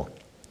Gospel.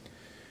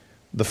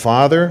 The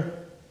Father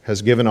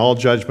has given all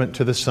judgment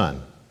to the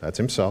Son, that's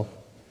himself,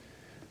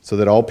 so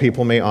that all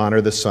people may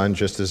honor the Son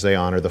just as they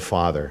honor the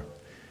Father.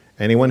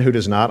 Anyone who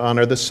does not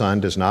honor the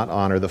Son does not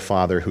honor the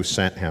Father who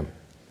sent him.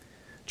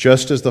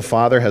 Just as the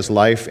Father has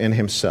life in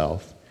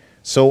himself,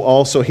 so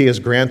also he has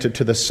granted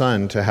to the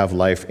Son to have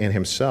life in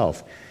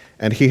himself.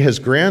 And he has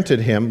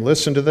granted him,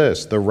 listen to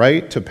this, the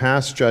right to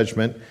pass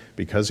judgment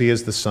because he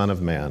is the Son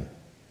of Man.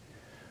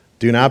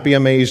 Do not be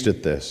amazed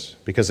at this,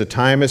 because a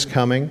time is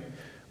coming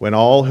when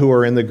all who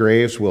are in the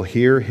graves will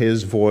hear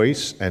his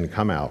voice and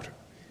come out.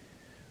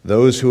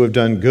 Those who have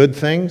done good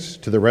things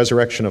to the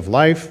resurrection of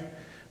life,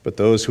 but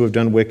those who have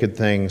done wicked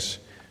things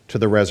to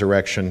the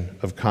resurrection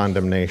of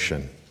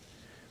condemnation.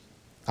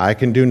 I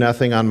can do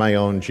nothing on my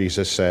own,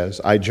 Jesus says.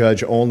 I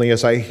judge only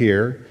as I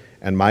hear,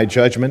 and my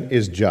judgment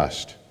is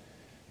just,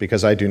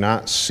 because I do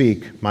not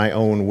seek my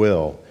own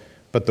will,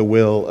 but the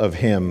will of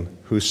him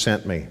who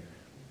sent me.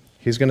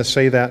 He's going to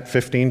say that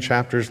 15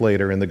 chapters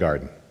later in the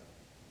garden.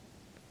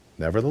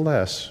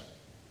 Nevertheless,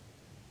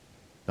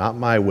 not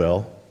my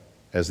will,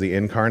 as the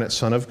incarnate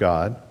Son of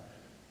God,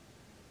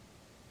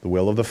 the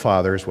will of the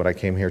Father is what I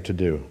came here to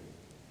do.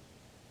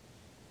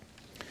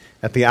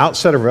 At the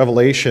outset of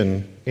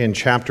Revelation in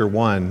chapter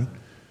 1,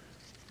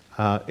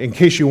 in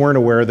case you weren't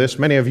aware of this,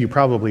 many of you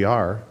probably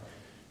are,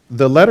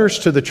 the letters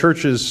to the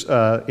churches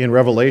in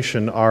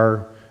Revelation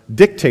are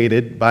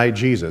dictated by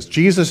Jesus.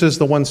 Jesus is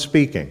the one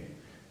speaking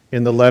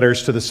in the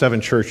letters to the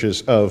 7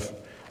 churches of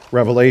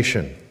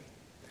Revelation.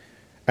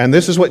 And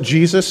this is what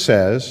Jesus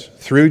says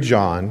through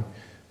John,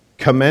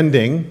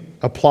 commending,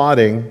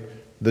 applauding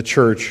the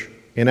church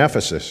in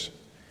Ephesus.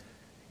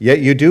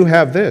 Yet you do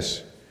have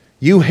this.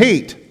 You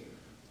hate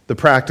the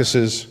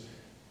practices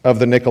of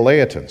the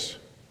Nicolaitans,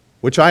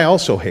 which I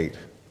also hate.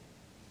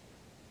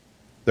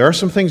 There are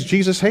some things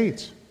Jesus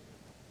hates,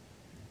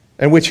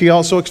 and which he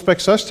also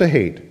expects us to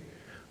hate,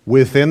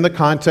 within the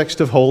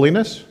context of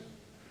holiness,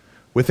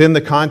 within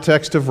the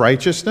context of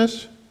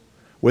righteousness,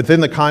 within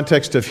the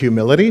context of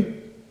humility,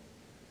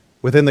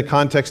 within the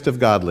context of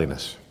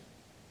godliness.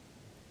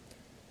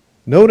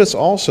 Notice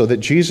also that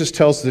Jesus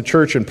tells the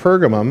church in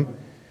Pergamum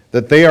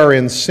that they are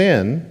in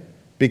sin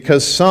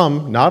because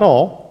some, not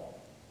all,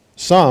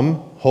 some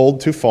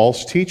hold to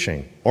false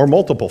teaching or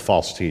multiple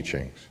false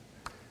teachings.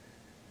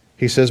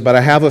 He says, but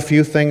I have a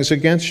few things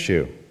against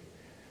you.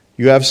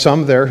 You have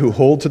some there who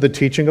hold to the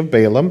teaching of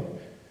Balaam,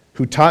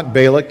 who taught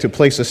Balak to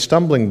place a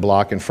stumbling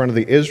block in front of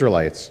the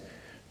Israelites,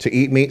 to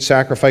eat meat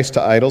sacrificed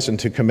to idols and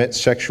to commit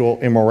sexual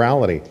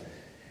immorality.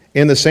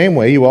 In the same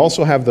way, you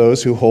also have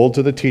those who hold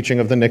to the teaching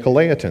of the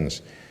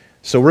Nicolaitans.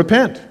 So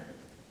repent.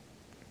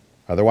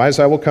 Otherwise,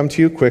 I will come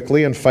to you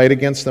quickly and fight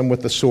against them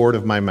with the sword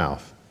of my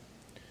mouth.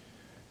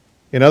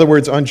 In other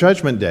words, on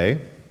Judgment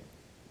Day,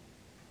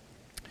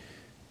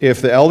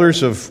 if the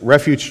elders of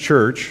Refuge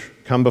Church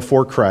come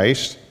before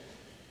Christ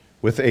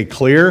with a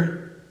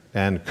clear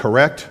and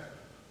correct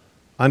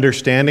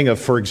understanding of,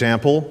 for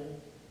example,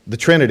 the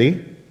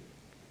Trinity,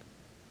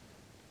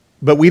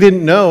 but we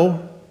didn't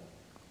know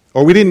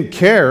or we didn't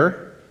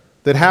care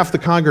that half the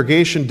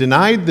congregation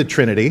denied the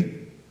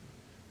Trinity,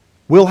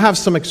 we'll have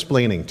some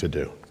explaining to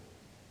do.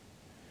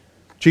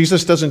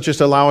 Jesus doesn't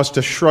just allow us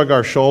to shrug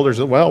our shoulders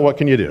and, well, what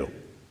can you do?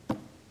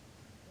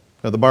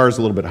 Now, the bar is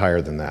a little bit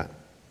higher than that.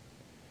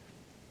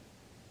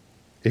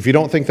 If you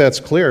don't think that's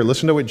clear,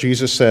 listen to what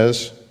Jesus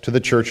says to the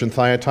church in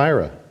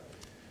Thyatira.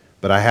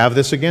 But I have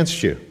this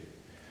against you.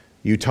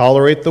 You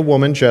tolerate the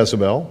woman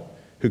Jezebel,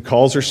 who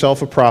calls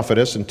herself a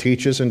prophetess and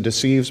teaches and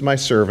deceives my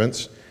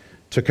servants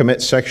to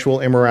commit sexual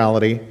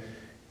immorality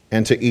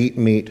and to eat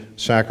meat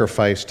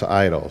sacrificed to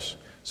idols.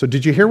 So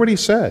did you hear what he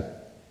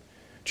said?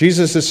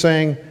 Jesus is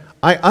saying,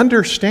 I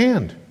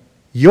understand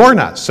you're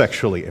not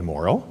sexually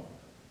immoral.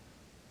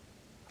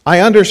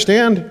 I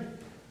understand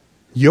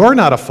you're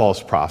not a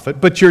false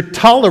prophet, but you're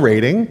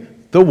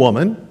tolerating the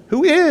woman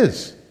who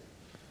is.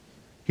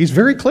 He's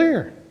very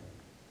clear.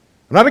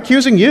 I'm not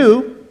accusing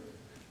you.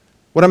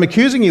 What I'm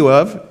accusing you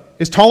of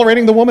is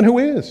tolerating the woman who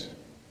is.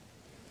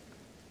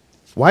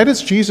 Why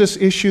does Jesus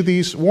issue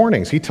these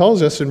warnings? He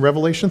tells us in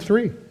Revelation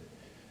 3,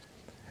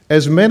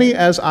 as many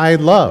as I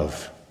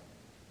love,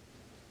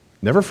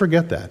 never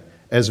forget that,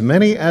 as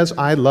many as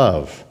I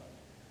love,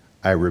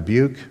 I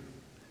rebuke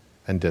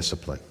and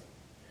discipline.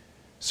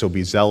 So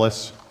be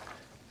zealous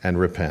and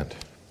repent.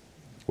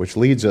 Which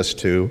leads us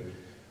to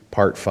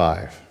part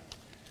 5,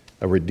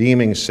 a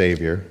redeeming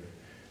Savior,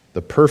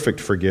 the perfect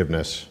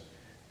forgiveness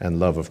and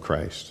love of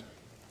Christ.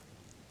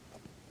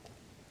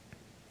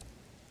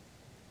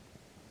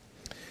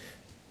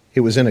 It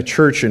was in a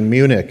church in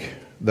Munich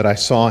that I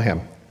saw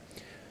him.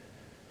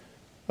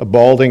 A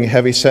balding,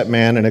 heavy-set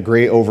man in a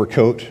gray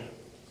overcoat,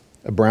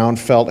 a brown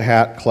felt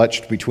hat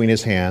clutched between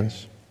his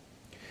hands.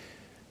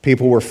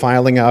 People were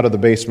filing out of the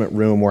basement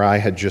room where I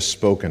had just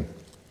spoken,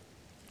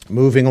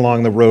 moving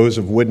along the rows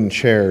of wooden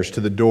chairs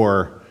to the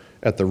door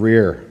at the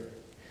rear.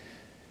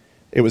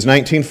 It was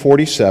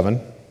 1947,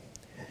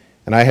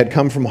 and I had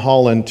come from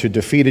Holland to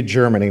defeated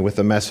Germany with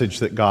the message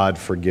that God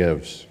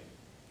forgives.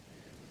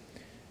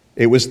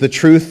 It was the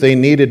truth they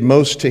needed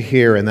most to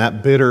hear in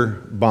that bitter,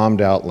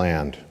 bombed-out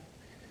land.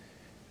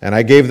 And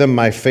I gave them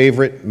my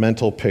favorite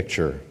mental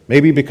picture.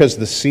 Maybe because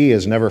the sea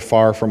is never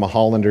far from a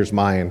Hollander's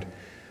mind,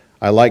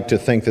 I like to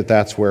think that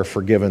that's where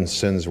forgiven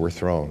sins were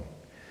thrown.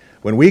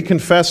 When we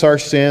confess our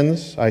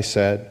sins, I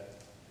said,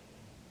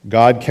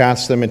 God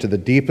casts them into the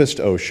deepest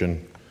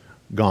ocean,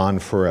 gone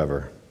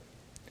forever.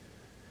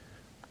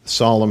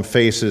 Solemn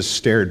faces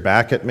stared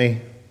back at me,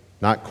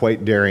 not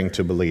quite daring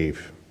to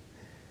believe.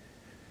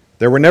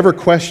 There were never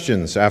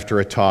questions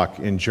after a talk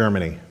in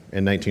Germany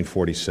in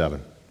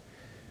 1947.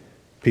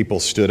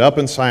 People stood up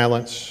in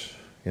silence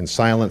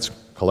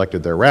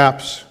collected their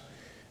wraps,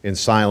 in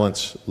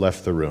silence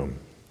left the room.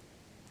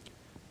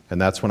 And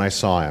that's when I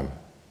saw him,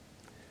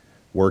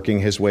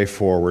 working his way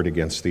forward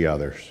against the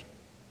others.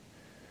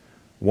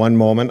 One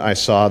moment I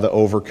saw the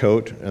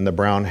overcoat and the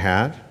brown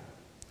hat.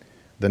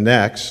 The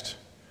next,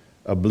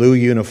 a blue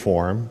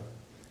uniform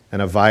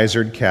and a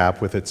visored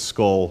cap with its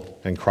skull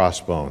and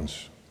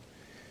crossbones.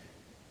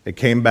 It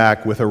came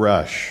back with a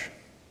rush.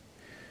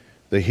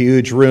 The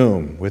huge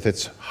room with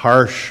its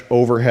harsh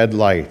overhead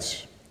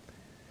lights,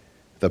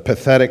 the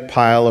pathetic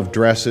pile of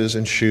dresses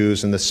and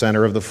shoes in the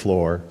center of the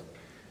floor,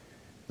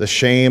 the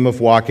shame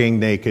of walking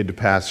naked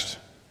past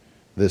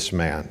this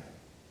man.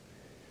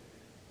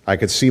 I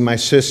could see my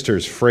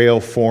sister's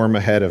frail form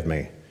ahead of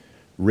me,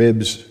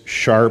 ribs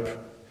sharp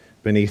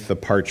beneath the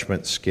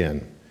parchment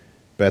skin.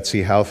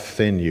 Betsy, how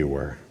thin you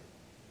were.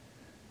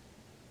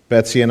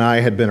 Betsy and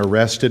I had been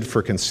arrested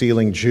for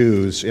concealing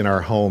Jews in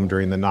our home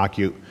during the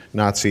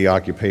Nazi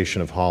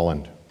occupation of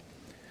Holland.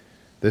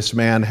 This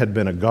man had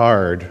been a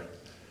guard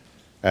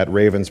at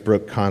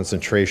Ravensbrück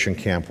concentration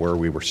camp where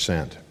we were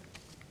sent.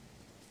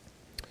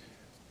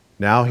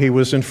 Now he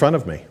was in front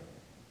of me,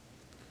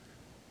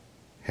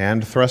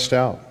 hand thrust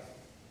out.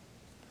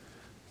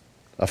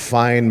 A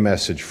fine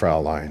message,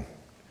 Fraulein.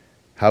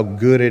 How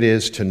good it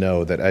is to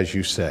know that, as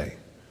you say,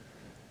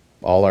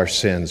 all our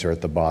sins are at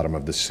the bottom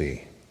of the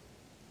sea.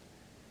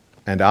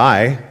 And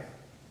I,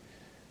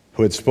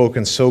 who had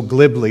spoken so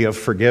glibly of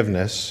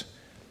forgiveness,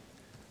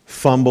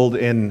 fumbled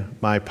in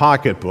my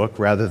pocketbook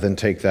rather than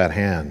take that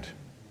hand.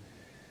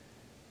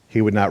 He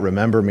would not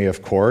remember me,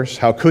 of course.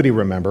 How could he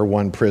remember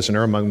one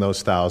prisoner among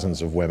those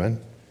thousands of women?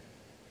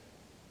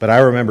 But I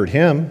remembered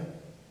him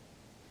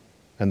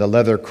and the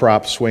leather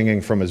crop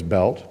swinging from his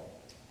belt.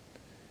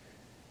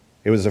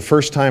 It was the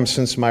first time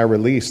since my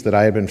release that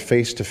I had been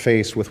face to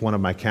face with one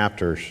of my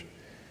captors,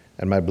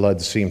 and my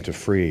blood seemed to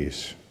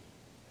freeze.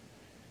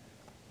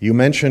 You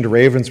mentioned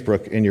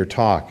Ravensbrück in your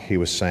talk, he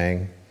was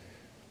saying.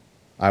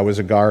 I was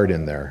a guard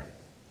in there.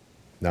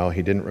 No,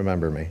 he didn't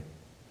remember me.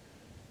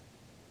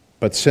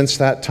 But since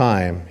that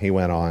time, he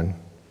went on,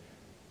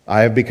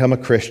 I have become a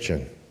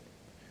Christian.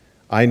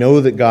 I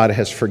know that God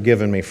has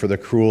forgiven me for the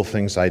cruel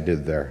things I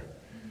did there.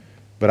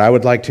 But I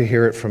would like to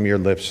hear it from your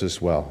lips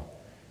as well.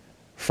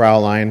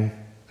 Fraulein,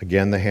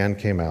 again the hand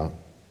came out.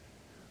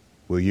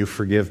 Will you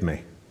forgive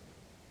me?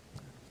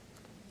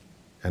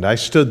 And I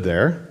stood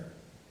there,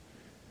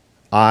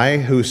 I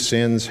whose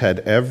sins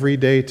had every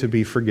day to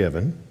be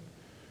forgiven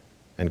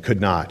and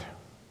could not.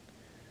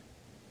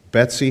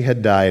 Betsy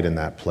had died in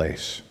that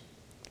place.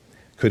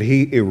 Could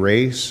he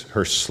erase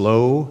her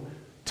slow,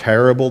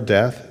 terrible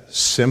death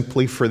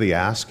simply for the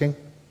asking?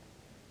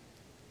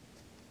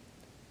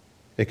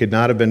 It could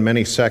not have been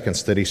many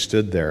seconds that he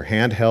stood there,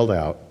 hand held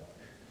out,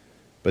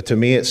 but to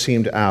me it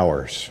seemed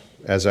hours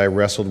as I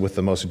wrestled with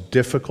the most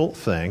difficult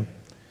thing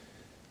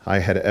I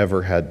had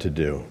ever had to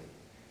do.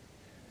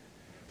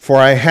 For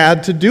I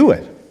had to do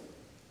it.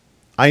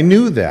 I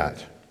knew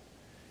that.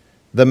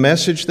 The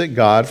message that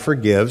God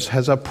forgives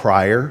has a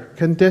prior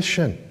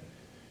condition,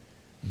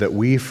 that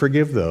we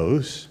forgive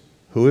those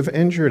who have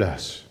injured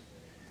us.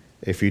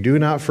 If you do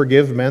not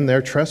forgive men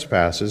their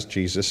trespasses,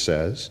 Jesus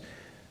says,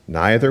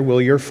 neither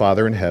will your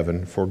Father in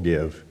heaven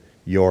forgive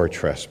your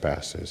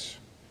trespasses.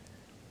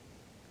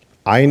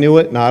 I knew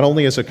it not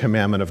only as a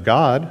commandment of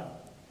God,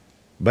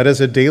 but as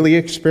a daily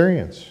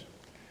experience.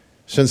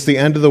 Since the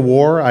end of the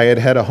war, I had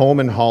had a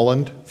home in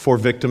Holland for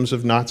victims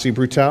of Nazi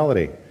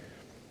brutality.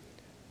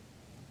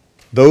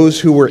 Those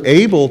who were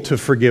able to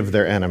forgive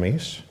their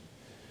enemies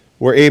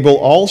were able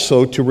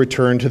also to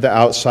return to the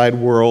outside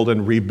world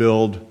and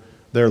rebuild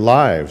their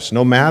lives,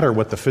 no matter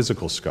what the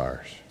physical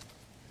scars.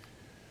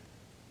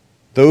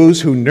 Those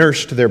who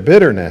nursed their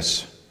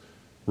bitterness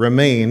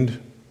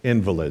remained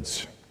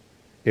invalids.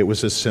 It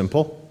was as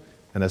simple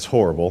and as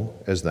horrible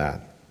as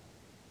that.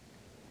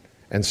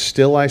 And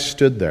still I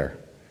stood there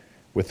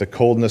with the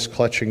coldness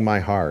clutching my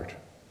heart.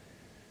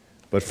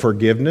 But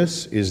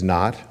forgiveness is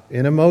not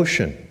an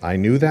emotion. I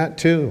knew that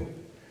too.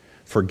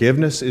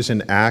 Forgiveness is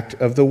an act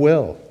of the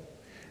will,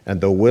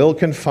 and the will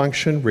can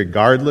function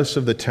regardless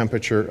of the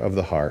temperature of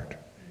the heart.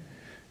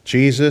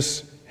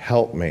 Jesus,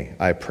 help me,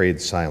 I prayed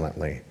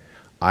silently.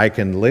 I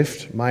can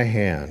lift my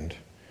hand.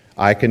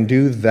 I can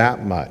do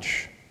that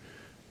much.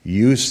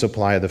 You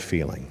supply the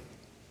feeling.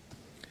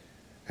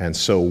 And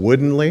so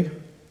woodenly,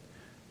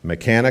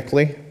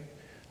 mechanically,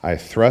 I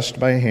thrust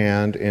my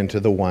hand into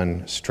the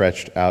one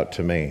stretched out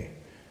to me.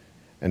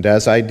 And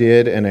as I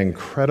did, an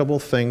incredible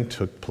thing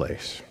took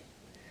place.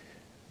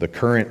 The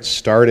current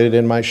started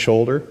in my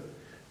shoulder,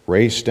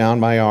 raced down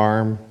my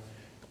arm,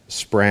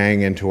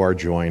 sprang into our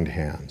joined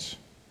hands.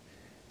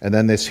 And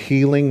then this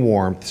healing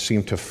warmth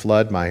seemed to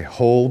flood my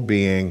whole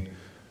being,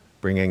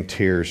 bringing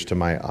tears to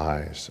my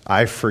eyes.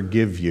 I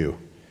forgive you,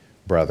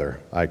 brother,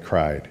 I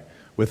cried,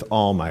 with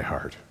all my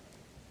heart.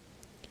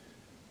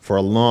 For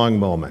a long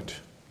moment,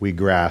 we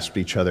grasped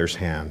each other's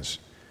hands,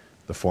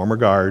 the former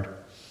guard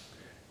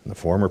and the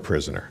former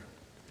prisoner.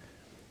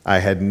 I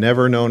had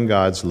never known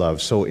God's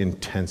love so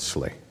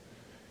intensely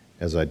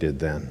as I did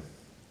then.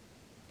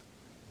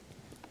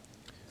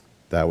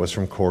 That was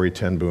from Corrie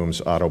ten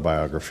Boom's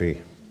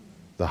autobiography,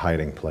 The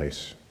Hiding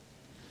Place.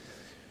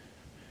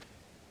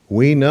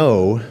 We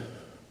know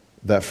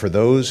that for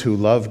those who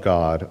love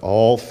God,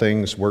 all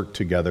things work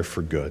together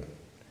for good,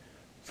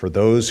 for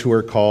those who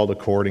are called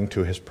according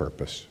to his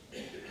purpose.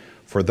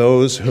 For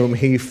those whom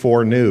he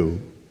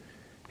foreknew,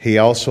 he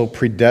also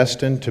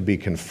predestined to be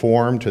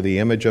conformed to the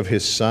image of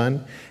his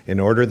Son, in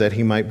order that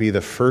he might be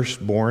the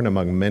firstborn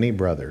among many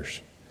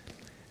brothers.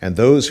 And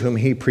those whom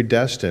he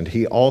predestined,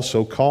 he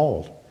also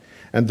called.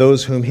 And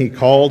those whom he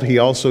called, he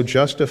also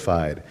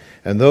justified.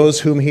 And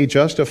those whom he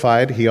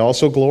justified, he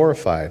also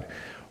glorified.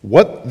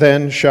 What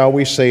then shall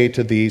we say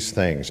to these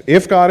things?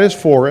 If God is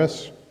for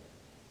us,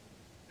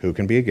 who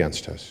can be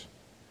against us?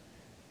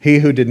 He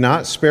who did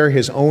not spare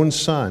his own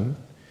Son,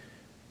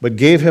 but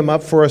gave him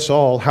up for us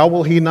all, how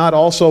will he not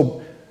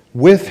also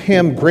with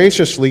him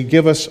graciously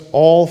give us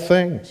all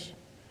things?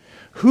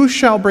 Who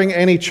shall bring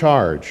any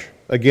charge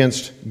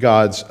against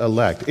God's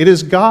elect? It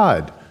is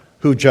God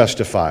who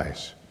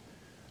justifies.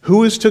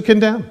 Who is to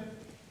condemn?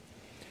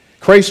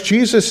 Christ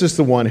Jesus is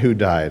the one who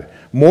died.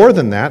 More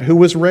than that, who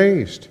was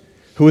raised,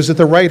 who is at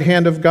the right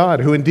hand of God,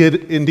 who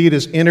indeed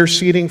is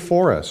interceding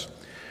for us.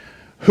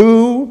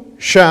 Who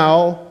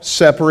shall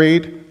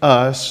separate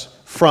us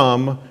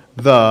from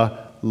the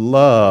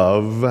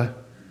love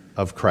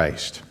of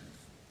Christ?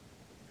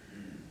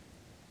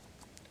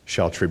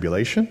 Shall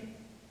tribulation,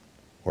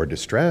 or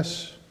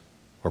distress,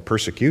 or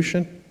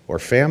persecution, or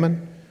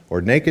famine,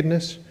 or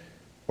nakedness,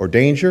 or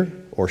danger,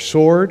 or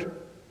sword?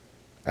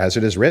 As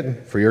it is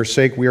written, for your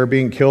sake we are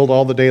being killed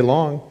all the day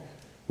long.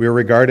 We are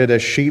regarded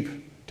as sheep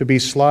to be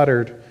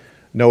slaughtered.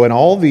 No, in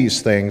all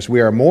these things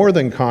we are more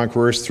than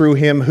conquerors through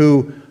him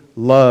who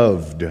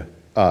loved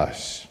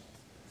us.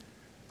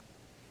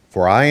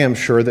 For I am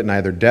sure that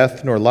neither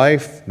death, nor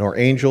life, nor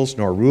angels,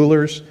 nor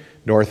rulers,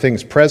 nor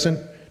things present,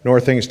 nor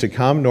things to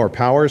come, nor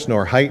powers,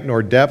 nor height,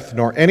 nor depth,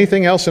 nor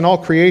anything else in all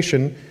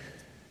creation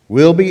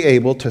will be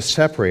able to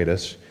separate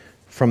us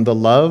from the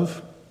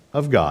love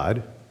of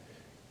God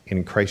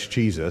in Christ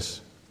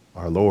Jesus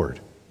our Lord.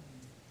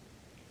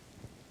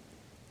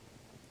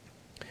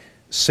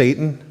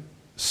 Satan,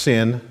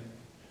 sin,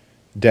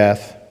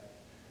 death,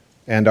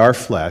 and our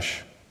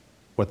flesh,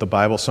 what the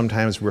Bible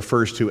sometimes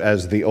refers to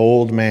as the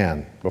old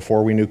man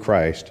before we knew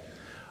Christ,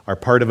 are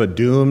part of a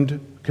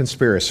doomed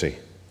conspiracy.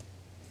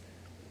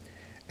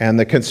 And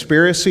the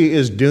conspiracy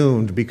is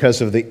doomed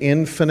because of the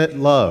infinite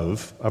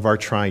love of our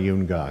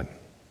triune God.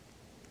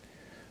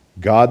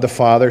 God the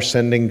Father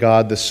sending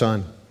God the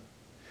Son,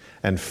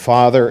 and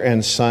Father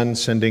and Son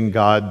sending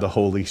God the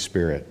Holy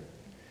Spirit,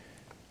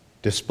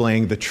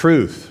 displaying the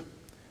truth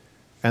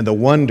and the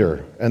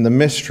wonder and the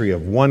mystery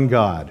of one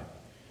God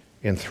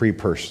in three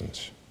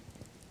persons.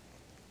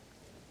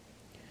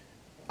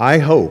 I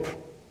hope,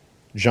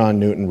 John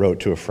Newton wrote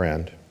to a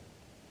friend,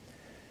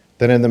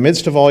 that in the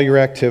midst of all your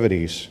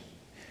activities,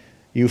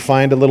 you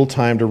find a little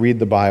time to read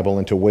the Bible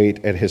and to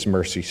wait at his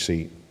mercy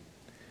seat.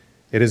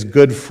 It is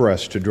good for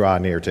us to draw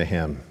near to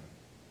him.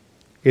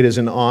 It is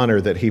an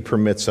honor that he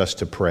permits us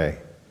to pray.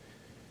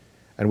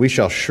 And we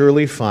shall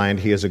surely find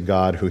he is a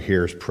God who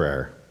hears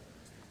prayer.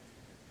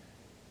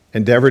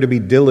 Endeavor to be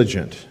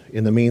diligent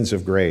in the means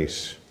of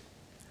grace,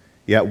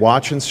 yet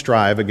watch and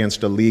strive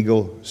against a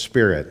legal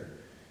spirit,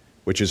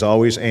 which is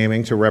always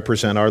aiming to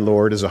represent our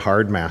Lord as a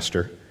hard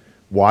master,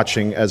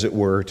 watching, as it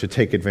were, to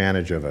take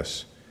advantage of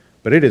us.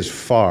 But it is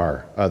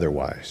far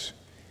otherwise.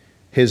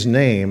 His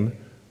name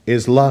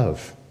is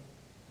love.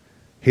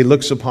 He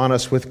looks upon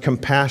us with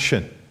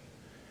compassion.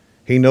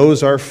 He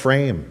knows our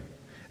frame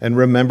and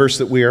remembers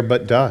that we are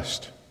but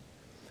dust.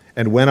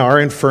 And when our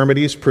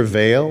infirmities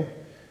prevail,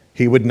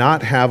 he would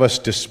not have us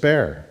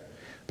despair,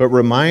 but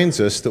reminds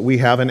us that we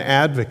have an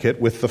advocate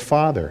with the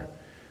Father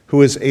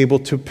who is able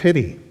to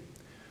pity,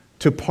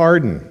 to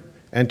pardon,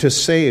 and to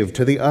save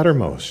to the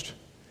uttermost.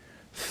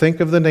 Think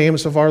of the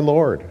names of our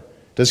Lord.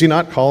 Does he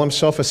not call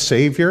himself a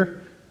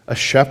Savior, a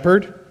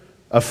shepherd,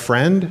 a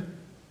friend,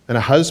 and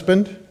a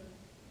husband?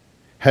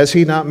 Has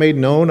he not made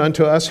known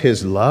unto us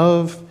his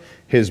love,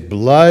 his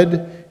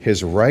blood,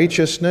 his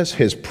righteousness,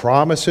 his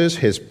promises,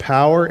 his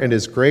power, and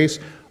his grace,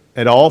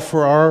 and all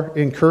for our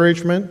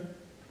encouragement?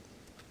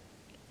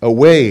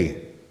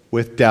 Away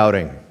with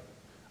doubting,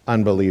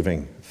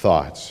 unbelieving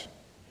thoughts.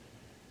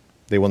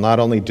 They will not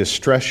only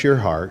distress your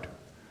heart,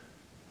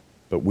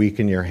 but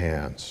weaken your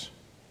hands.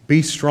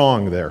 Be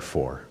strong,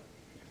 therefore,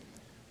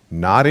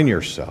 not in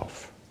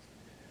yourself,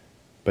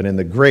 but in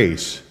the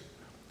grace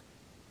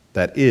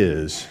that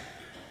is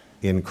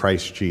in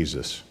Christ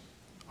Jesus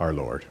our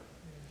Lord.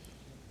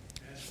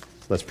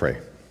 Let's pray.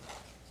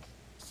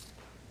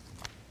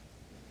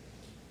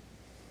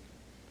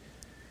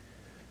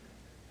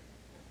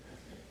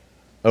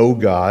 O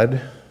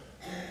God,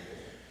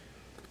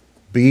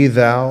 be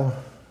thou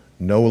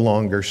no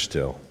longer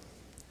still.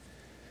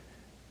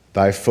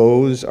 Thy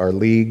foes are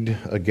leagued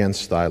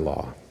against thy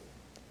law.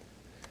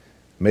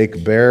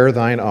 Make bare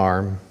thine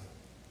arm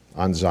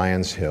on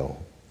Zion's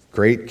hill.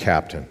 great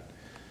captain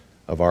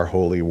of our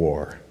holy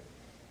war.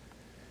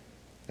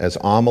 As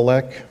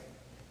Amalek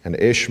and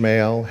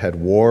Ishmael had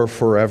war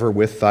forever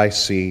with thy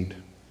seed,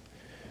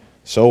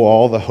 so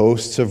all the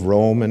hosts of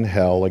Rome and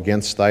hell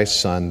against thy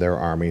Son their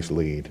armies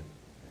lead.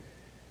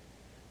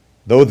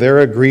 Though they're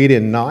agreed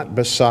in naught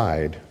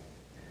beside,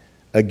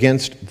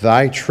 against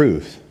thy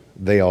truth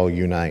they all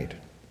unite.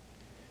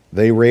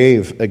 They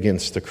rave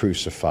against the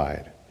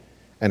crucified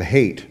and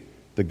hate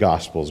the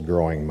gospel's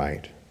growing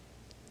might.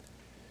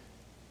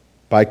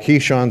 By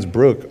Kishon's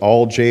brook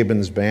all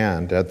Jabin's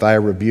band at thy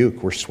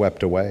rebuke were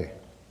swept away.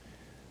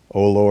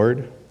 O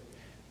Lord,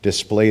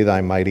 display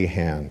thy mighty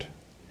hand.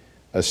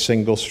 A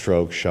single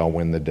stroke shall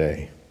win the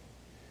day.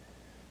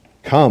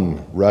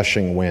 Come,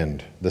 rushing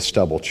wind, the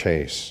stubble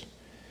chase.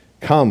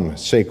 Come,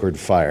 sacred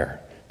fire,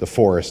 the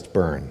forest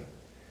burn.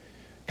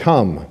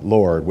 Come,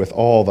 Lord, with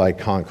all thy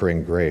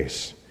conquering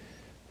grace.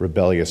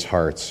 Rebellious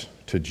hearts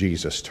to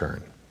Jesus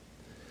turn.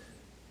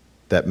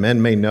 That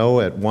men may know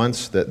at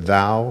once that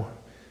thou,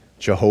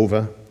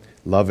 Jehovah,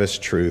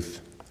 lovest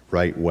truth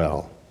right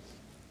well,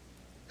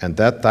 and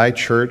that thy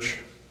church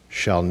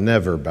shall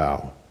never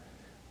bow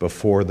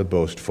before the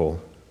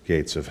boastful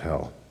gates of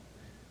hell.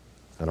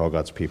 And all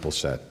God's people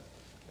said,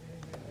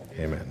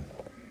 Amen.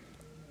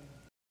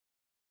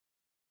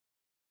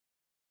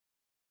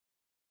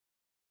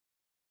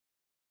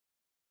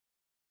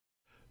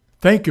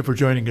 Thank you for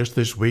joining us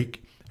this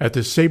week at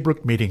the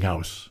Saybrook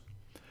Meetinghouse.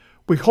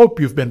 We hope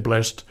you've been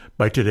blessed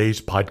by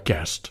today's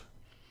podcast.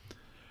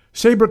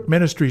 Saybrook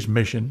Ministries'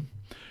 mission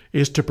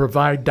is to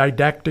provide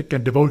didactic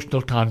and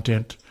devotional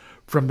content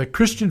from the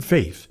Christian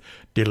faith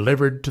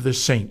delivered to the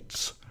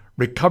saints,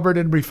 recovered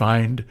and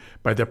refined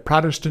by the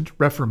Protestant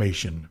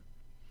Reformation.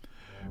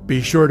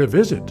 Be sure to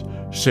visit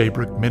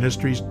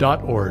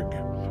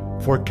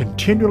saybrookministries.org for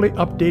continually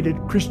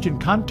updated Christian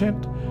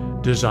content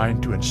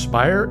designed to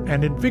inspire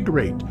and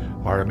invigorate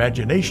our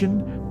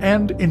imagination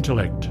and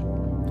intellect.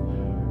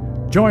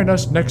 Join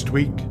us next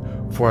week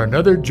for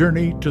another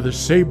journey to the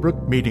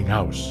Saybrook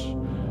Meetinghouse.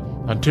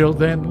 Until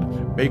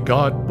then, may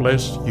God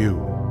bless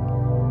you.